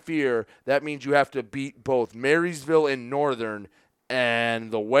Lamphere, that means you have to beat both Marysville and Northern.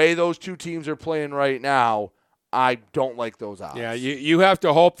 And the way those 2 teams are playing right now, I don't like those odds. Yeah, you have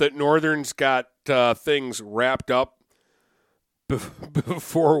to hope that Northern's got things wrapped up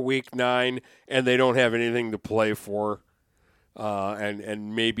before week 9 and they don't have anything to play for.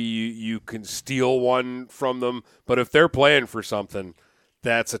 And maybe you can steal one from them. But if they're playing for something,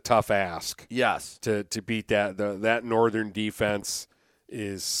 that's a tough ask. Yes. To beat that. That Northern defense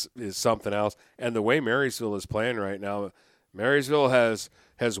is something else. And the way Marysville is playing right now, Marysville has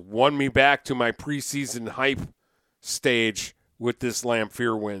won me back to my preseason hype stage with this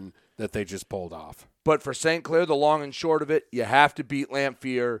Lamphere win that they just pulled off. But for St. Clair, the long and short of it, you have to beat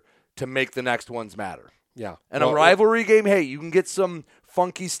Lamphere to make the next ones matter. Yeah. And a rivalry game, hey, you can get some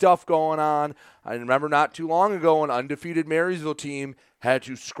funky stuff going on. I remember not too long ago an undefeated Marysville team had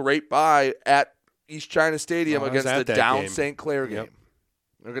to scrape by at East China Stadium against the down St. Clair game.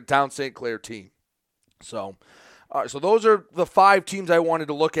 A down St. Clair team. So those are the 5 teams I wanted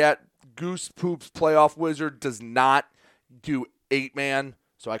to look at. Goose Poops Playoff Wizard does not do 8-man,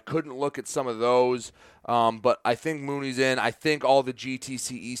 so I couldn't look at some of those. But I think Mooney's in. I think all the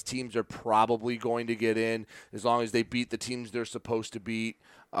GTC East teams are probably going to get in as long as they beat the teams they're supposed to beat.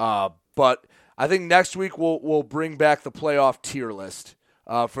 But I think next week we'll bring back the playoff tier list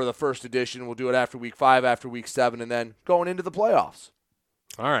for the first edition. We'll do it after week 5, after week 7, and then going into the playoffs.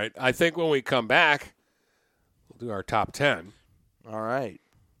 All right. I think when we come back, we'll do our top 10. All right.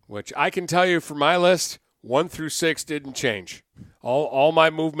 Which I can tell you for my list, 1 through 6 didn't change. All my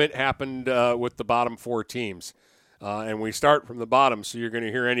movement happened with the bottom 4 teams. And we start from the bottom, so you're going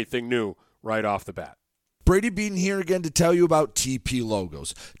to hear anything new right off the bat. Brady Beaton here again to tell you about TP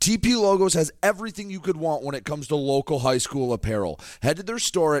Logos. TP Logos has everything you could want when it comes to local high school apparel. Head to their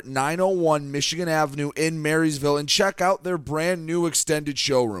store at 901 Michigan Avenue in Marysville and check out their brand new extended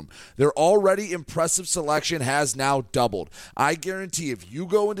showroom. Their already impressive selection has now doubled. I guarantee if you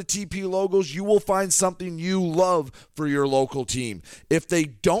go into TP Logos, you will find something you love for your local team. If they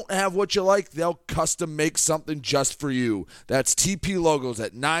don't have what you like, they'll custom make something just for you. That's TP Logos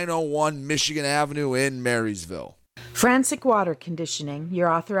at 901 Michigan Avenue in Marysville. Frantic Water Conditioning, your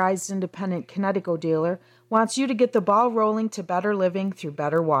authorized independent Connecticut dealer, wants you to get the ball rolling to better living through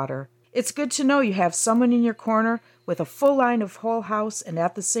better water. It's good to know you have someone in your corner with a full line of whole house and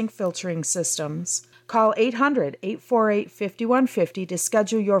at-the-sink filtering systems. Call 800-848-5150 to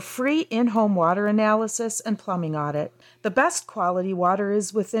schedule your free in-home water analysis and plumbing audit. The best quality water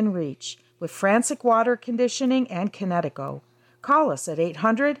is within reach with Frantic Water Conditioning and Connecticut. Call us at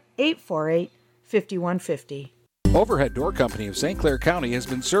 800-848-5150. Overhead Door Company of St. Clair County has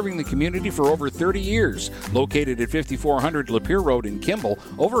been serving the community for over 30 years. Located at 5400 Lapeer Road in Kimball,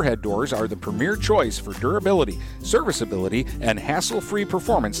 Overhead Doors are the premier choice for durability, serviceability, and hassle-free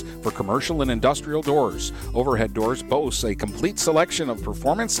performance for commercial and industrial doors. Overhead Doors boasts a complete selection of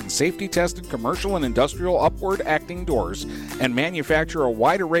performance and safety-tested commercial and industrial upward-acting doors and manufacture a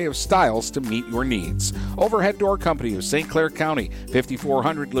wide array of styles to meet your needs. Overhead Door Company of St. Clair County,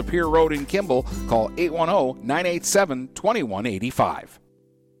 5400 Lapeer Road in Kimball. Call 810-987-2185.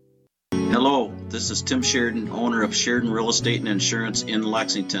 Hello, this is Tim Sheridan, owner of Sheridan Real Estate and Insurance in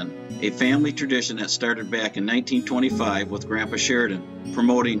Lexington, a family tradition that started back in 1925 with Grandpa Sheridan.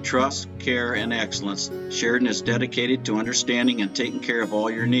 Promoting trust, care, and excellence, Sheridan is dedicated to understanding and taking care of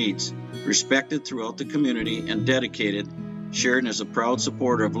all your needs. Respected throughout the community and dedicated, Sheridan is a proud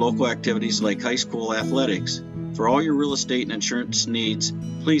supporter of local activities like high school athletics. For all your real estate and insurance needs,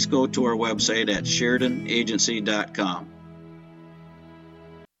 please go to our website at SheridanAgency.com.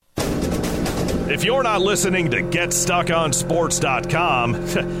 If you're not listening to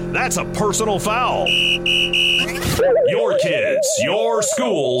GetStuckOnSports.com, that's a personal foul. Your kids, your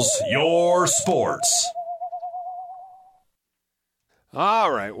schools, your sports.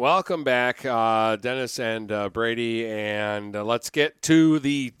 All right, welcome back, Dennis and Brady, and let's get to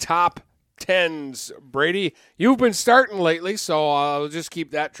the top 10s. Brady, you've been starting lately, so I'll just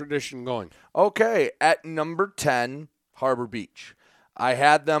keep that tradition going. Okay, at number 10, Harbor Beach. I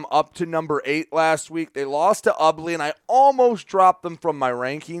had them up to number 8 last week. They lost to Ubley, and I almost dropped them from my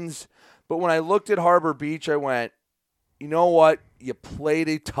rankings. But when I looked at Harbor Beach, I went, you know what? You played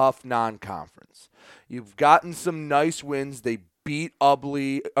a tough non-conference. You've gotten some nice wins. They beat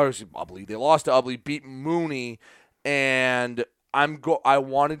Ubley. They lost to Ubley, beat Mooney, and I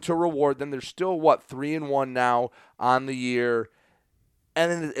wanted to reward them. They're still, 3-1 now on the year,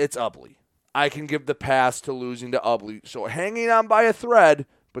 and it's Ubley. I can give the pass to losing to Ubley. So hanging on by a thread,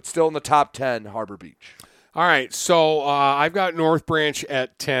 but still in the top 10, Harbor Beach. All right, so I've got North Branch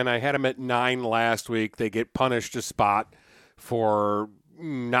at 10. I had them at 9 last week. They get punished a spot for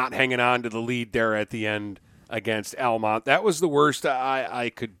not hanging on to the lead there at the end against Almont. That was the worst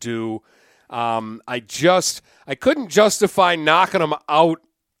I could do. I couldn't justify knocking them out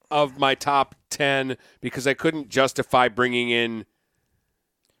of my top 10 because I couldn't justify bringing in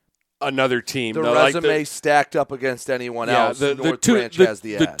another team. The resume stacked up against anyone else. North Branch has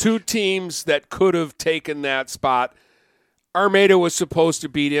the edge. The two teams that could have taken that spot, Armada was supposed to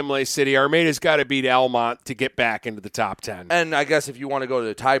beat Imlay City. Armada's got to beat Almont to get back into the top 10. And I guess if you want to go to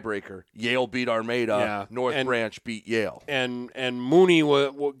the tiebreaker, Yale beat Armada, yeah. North Branch beat Yale. And Mooney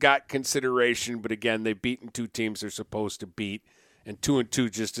got consideration, but again, they've beaten two teams they're supposed to beat, and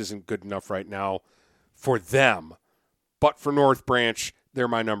 2-2 just isn't good enough right now for them. But for North Branch, they're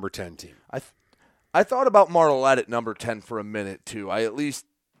my number 10 team. I thought about Marlette at number 10 for a minute, too. I at least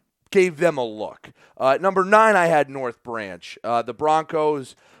gave them a look. At number 9, I had North Branch. The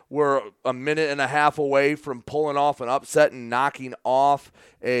Broncos were a minute and a half away from pulling off an upset and knocking off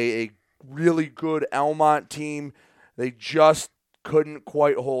a really good Almont team. They just couldn't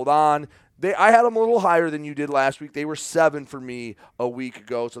quite hold on. I had them a little higher than you did last week. They were 7 for me a week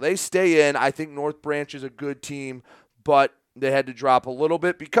ago, so they stay in. I think North Branch is a good team, but they had to drop a little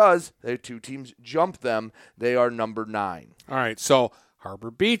bit because their 2 teams jumped them. They are number 9. All right, so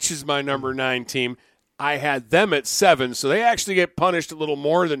Harbor Beach is my number 9 team. I had them at 7, so they actually get punished a little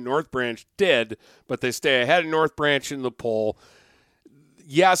more than North Branch did, but they stay ahead of North Branch in the poll.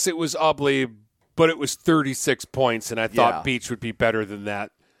 Yes, it was ugly, but it was 36 points, and I thought Beach would be better than that.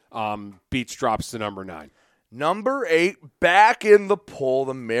 Beach drops to number 9. Number 8, back in the poll,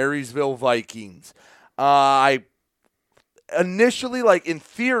 the Marysville Vikings. I initially, in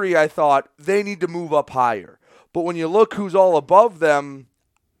theory, I thought they need to move up higher. But when you look who's all above them,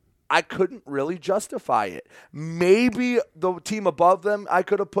 I couldn't really justify it. Maybe the team above them, I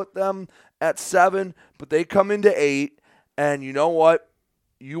could have put them at 7, but they come into 8, and you know what?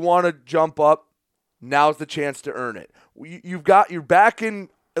 You want to jump up, now's the chance to earn it. You're back in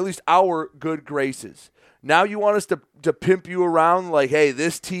at least our good graces. Now you want us to pimp you around like, hey,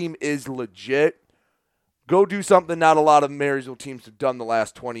 this team is legit. Go do something not a lot of Marysville teams have done the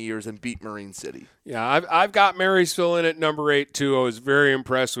last 20 years and beat Marine City. Yeah, I've got Marysville in at number 8, too. I was very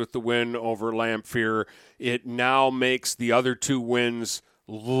impressed with the win over Lamphere. It now makes the other 2 wins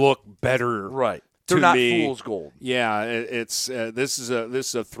look better. Right. They're not fool's gold. Yeah, it's this is a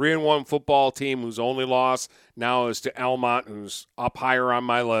 3-1 football team whose only loss now is to Elmont, who's up higher on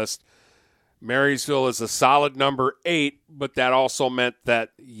my list. Marysville is a solid number 8, but that also meant that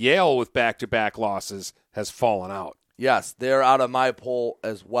Yale, with back-to-back losses, has fallen out. Yes, they're out of my poll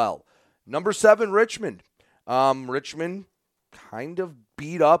as well. Number 7, Richmond. Richmond kind of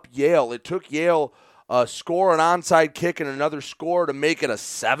beat up Yale. It took Yale a score, an onside kick, and another score to make it a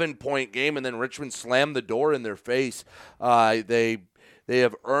 7-point game, and then Richmond slammed the door in their face. They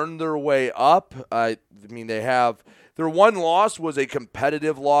have earned their way up. I mean, they have their one loss was a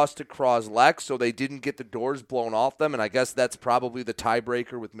competitive loss to Croslex, so they didn't get the doors blown off them, and I guess that's probably the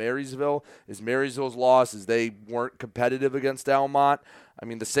tiebreaker with Marysville, is Marysville's loss is they weren't competitive against Almont. I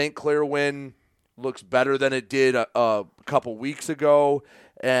mean, the St. Clair win looks better than it did a couple weeks ago,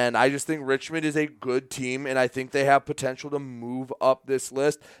 and I just think Richmond is a good team, and I think they have potential to move up this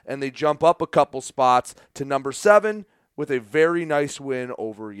list, and they jump up a couple spots to number 7 with a very nice win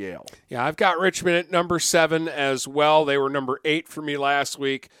over Yale. Yeah, I've got Richmond at number 7 as well. They were number 8 for me last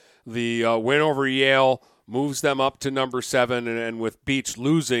week. The win over Yale moves them up to number 7, and with Beach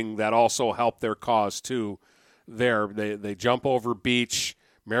losing, that also helped their cause too. They jump over Beach.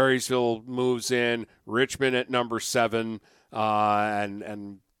 Marysville moves in. Richmond at number 7,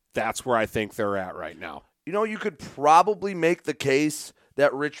 and that's where I think they're at right now. You know, you could probably make the case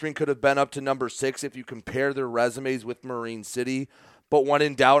that Richmond could have been up to number 6 if you compare their resumes with Marine City. But when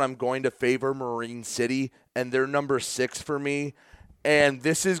in doubt, I'm going to favor Marine City, and they're number 6 for me. And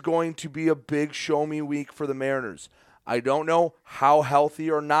this is going to be a big show-me week for the Mariners. I don't know how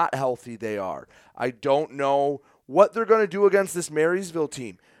healthy or not healthy they are. I don't know what they're going to do against this Marysville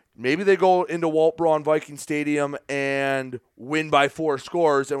team. Maybe they go into Walt Braun Viking Stadium and win by 4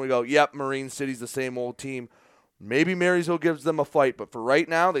 scores, and we go, yep, Marine City's the same old team. Maybe Marysville gives them a fight, but for right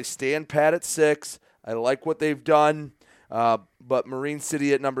now, they stand pat at 6. I like what they've done, but Marine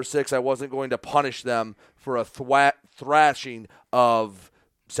City at number 6, I wasn't going to punish them for a thrashing of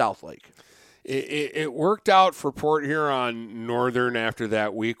Southlake. It worked out for Port Huron Northern after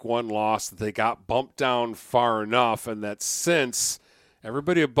that week 1 loss that they got bumped down far enough, and that since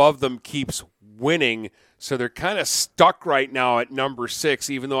everybody above them keeps winning, so they're kind of stuck right now at number 6,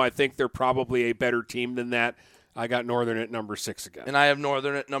 even though I think they're probably a better team than that. I got Northern at number 6 again. And I have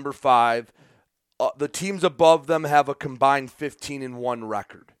Northern at number 5. The teams above them have a combined 15-1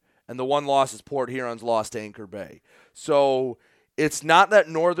 record. And the one loss is Port Huron's lost to Anchor Bay. So it's not that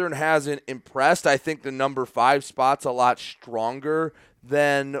Northern hasn't impressed. I think the number 5 spot's a lot stronger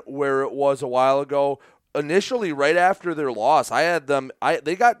than where it was a while ago. Initially, right after their loss, I had them.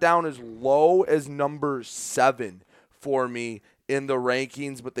 They got down as low as number 7 for me in the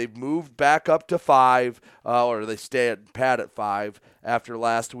rankings, but they've moved back up to 5, or they stay at pat at 5 after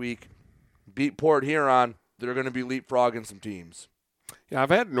last week. Beat Port Huron. They're going to be leapfrogging some teams. Yeah, I've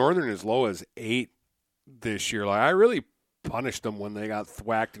had Northern as low as 8 this year. I really punished them when they got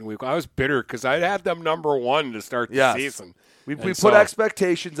thwacked in week 1. I was bitter because I had them number 1 to start the season. We put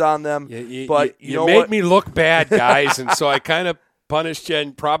expectations on them, but you made me look bad, guys, and so I kind of punished you,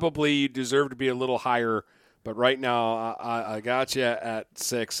 and probably you deserve to be a little higher. But right now, I got you at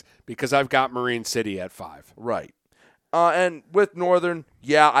 6 because I've got Marine City at 5. Right. And with Northern,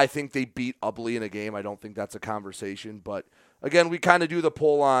 I think they beat Ubley in a game. I don't think that's a conversation. But, again, we kind of do the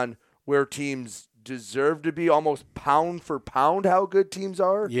poll on where teams deserve to be almost pound for pound how good teams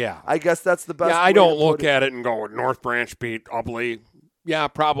are. Yeah. I guess that's the best Yeah, way I don't to look put it. at it and go, North Branch beat Ubley. Yeah,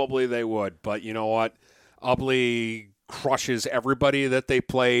 probably they would. But you know what? Ubley crushes everybody that they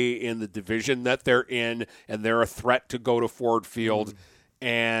play in the division that they're in, and they're a threat to go to Ford Field.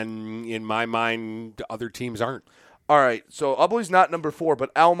 And in my mind, other teams aren't. All right, so Ubley's not number 4,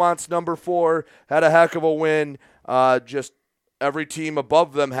 but Almont's number 4, had a heck of a win. Just every team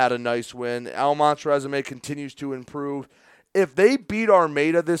above them had a nice win. Almont's resume continues to improve. If they beat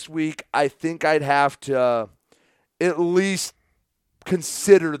Armada this week, I think I'd have to at least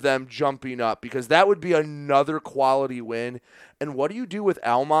consider them jumping up, because that would be another quality win. And what do you do with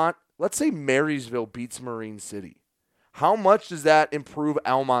Almont? Let's say Marysville beats Marine City. How much does that improve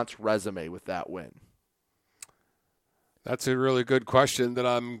Almont's resume with that win? That's a really good question that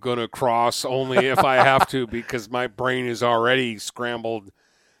I'm going to cross only if I have to, because my brain is already scrambled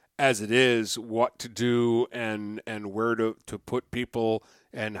as it is, what to do and where to put people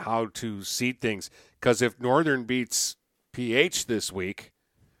and how to seat things. Because if Northern beats PH this week,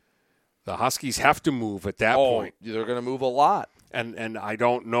 the Huskies have to move at that point. They're going to move a lot. And I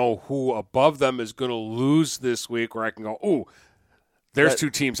don't know who above them is going to lose this week where I can go, ooh, there's 2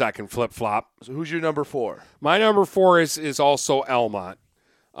 teams I can flip-flop. So who's your number 4? My number 4 is also Almont.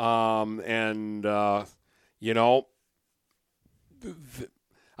 I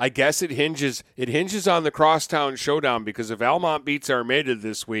guess it hinges on the Crosstown Showdown, because if Almont beats Armada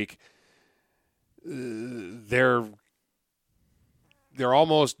this week, they're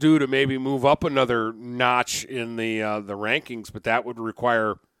almost due to maybe move up another notch in the rankings, but that would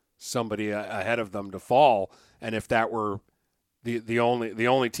require somebody ahead of them to fall. And if that were the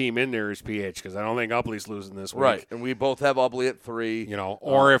only team in there is PH, because I don't think Ubley's losing this week. Right, and we both have Ubley at 3.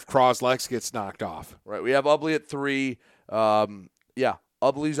 Or if Croslex gets knocked off. Right, we have Ubley at 3. Ubley's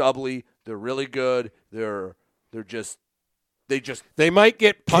Ubley. They're really good. They might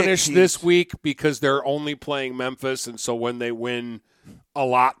get punished this week because they're only playing Memphis, and so when they win a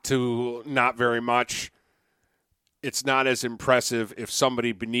lot to not very much, it's not as impressive if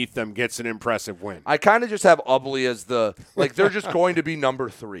somebody beneath them gets an impressive win. I kind of just have Ubley as they're just going to be number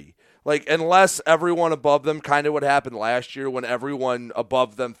 3. Unless everyone above them, kind of what happened last year when everyone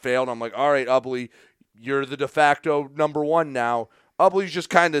above them failed. I'm like, all right, Ubley, you're the de facto number 1 now. Ubley's just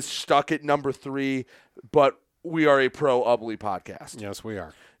kind of stuck at number 3, but we are a pro Ubley podcast. Yes, we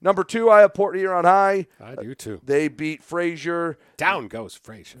are. Number 2, I have Port Huron High. I do too. They beat Fraser. Down goes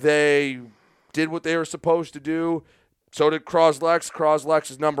Fraser. They did what they were supposed to do. So did Croslex. Croslex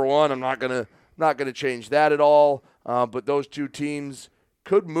is number 1. I'm not gonna change that at all. But those 2 teams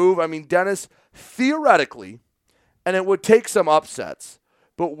could move. I mean, Dennis, theoretically, and it would take some upsets,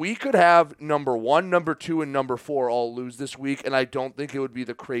 but we could have number 1, number 2, and number 4 all lose this week, and I don't think it would be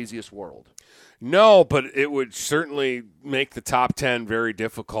the craziest world. No, but it would certainly make the top 10 very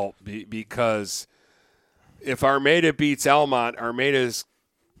difficult because if Armada beats Almont, Armada's,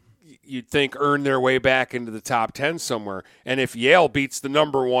 you'd think, earn their way back into the top 10 somewhere. And if Yale beats the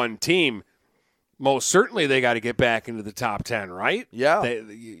number 1 team, most certainly they got to get back into the top 10, right? Yeah. And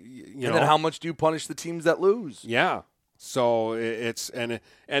then how much do you punish the teams that lose? Yeah. So it's and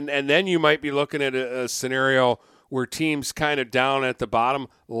then you might be looking at a scenario where teams kind of down at the bottom,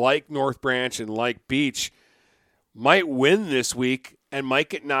 like North Branch and like Beach, might win this week and might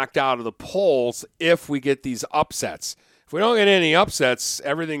get knocked out of the polls if we get these upsets. If we don't get any upsets,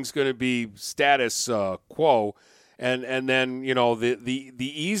 everything's going to be status quo. And then, the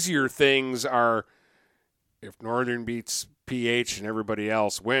easier things are if Northern beats PH and everybody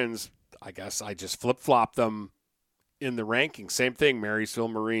else wins, I guess I just flip-flop them in the rankings. Same thing, Marysville,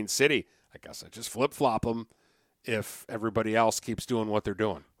 Marine City. I guess I just flip-flop them if everybody else keeps doing what they're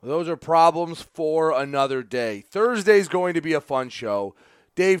doing. Those are problems for another day. Thursday's going to be a fun show.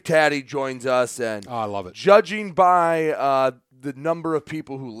 Dave Taddy joins us, and I love it. Judging by the number of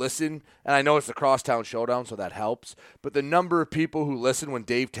people who listen, and I know it's the Crosstown Showdown, so that helps, but the number of people who listen when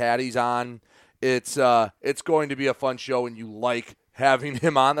Dave Taddy's on, it's going to be a fun show, and you like having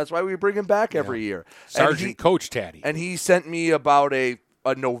him on. That's why we bring him back every year. Sergeant Coach Taddy. And he sent me about a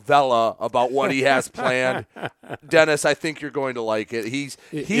novella about what he has planned. Dennis, I think you're going to like it.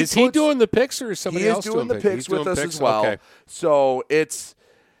 Is he doing the picks or is somebody else doing the picks with us picks? as well? Okay. So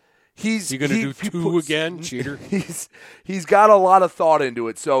he's going to do 2 again, cheater? He's got a lot of thought into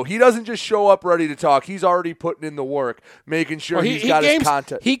it. So he doesn't just show up ready to talk. He's already putting in the work, making sure he's got his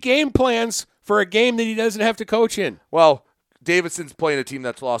content. He game plans for a game that he doesn't have to coach in. Well, Davidson's playing a team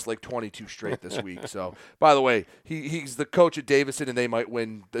that's lost like 22 straight this week. So, by the way, he's the coach at Davidson, and they might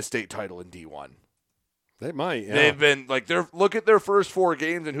win the state title in D1. They might. Yeah. They've been look at their first 4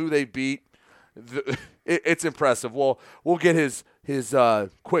 games and who they beat. it's impressive. We'll get his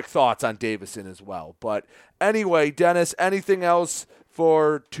quick thoughts on Davison as well. But anyway, Dennis, anything else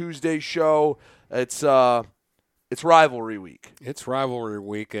for Tuesday's show? It's rivalry week. It's rivalry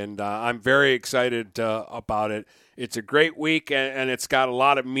week, and I'm very excited about it. It's a great week, and it's got a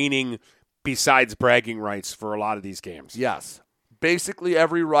lot of meaning besides bragging rights for a lot of these games. Yes. Basically,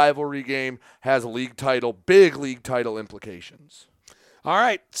 every rivalry game has a league title, big league title implications. All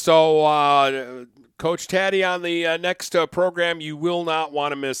right, so Coach Taddy on the next program, you will not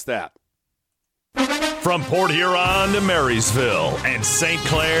want to miss that. From Port Huron to Marysville and St.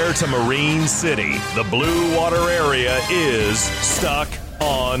 Clair to Marine City, the Blue Water area is Stuck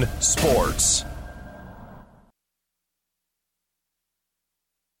on Sports.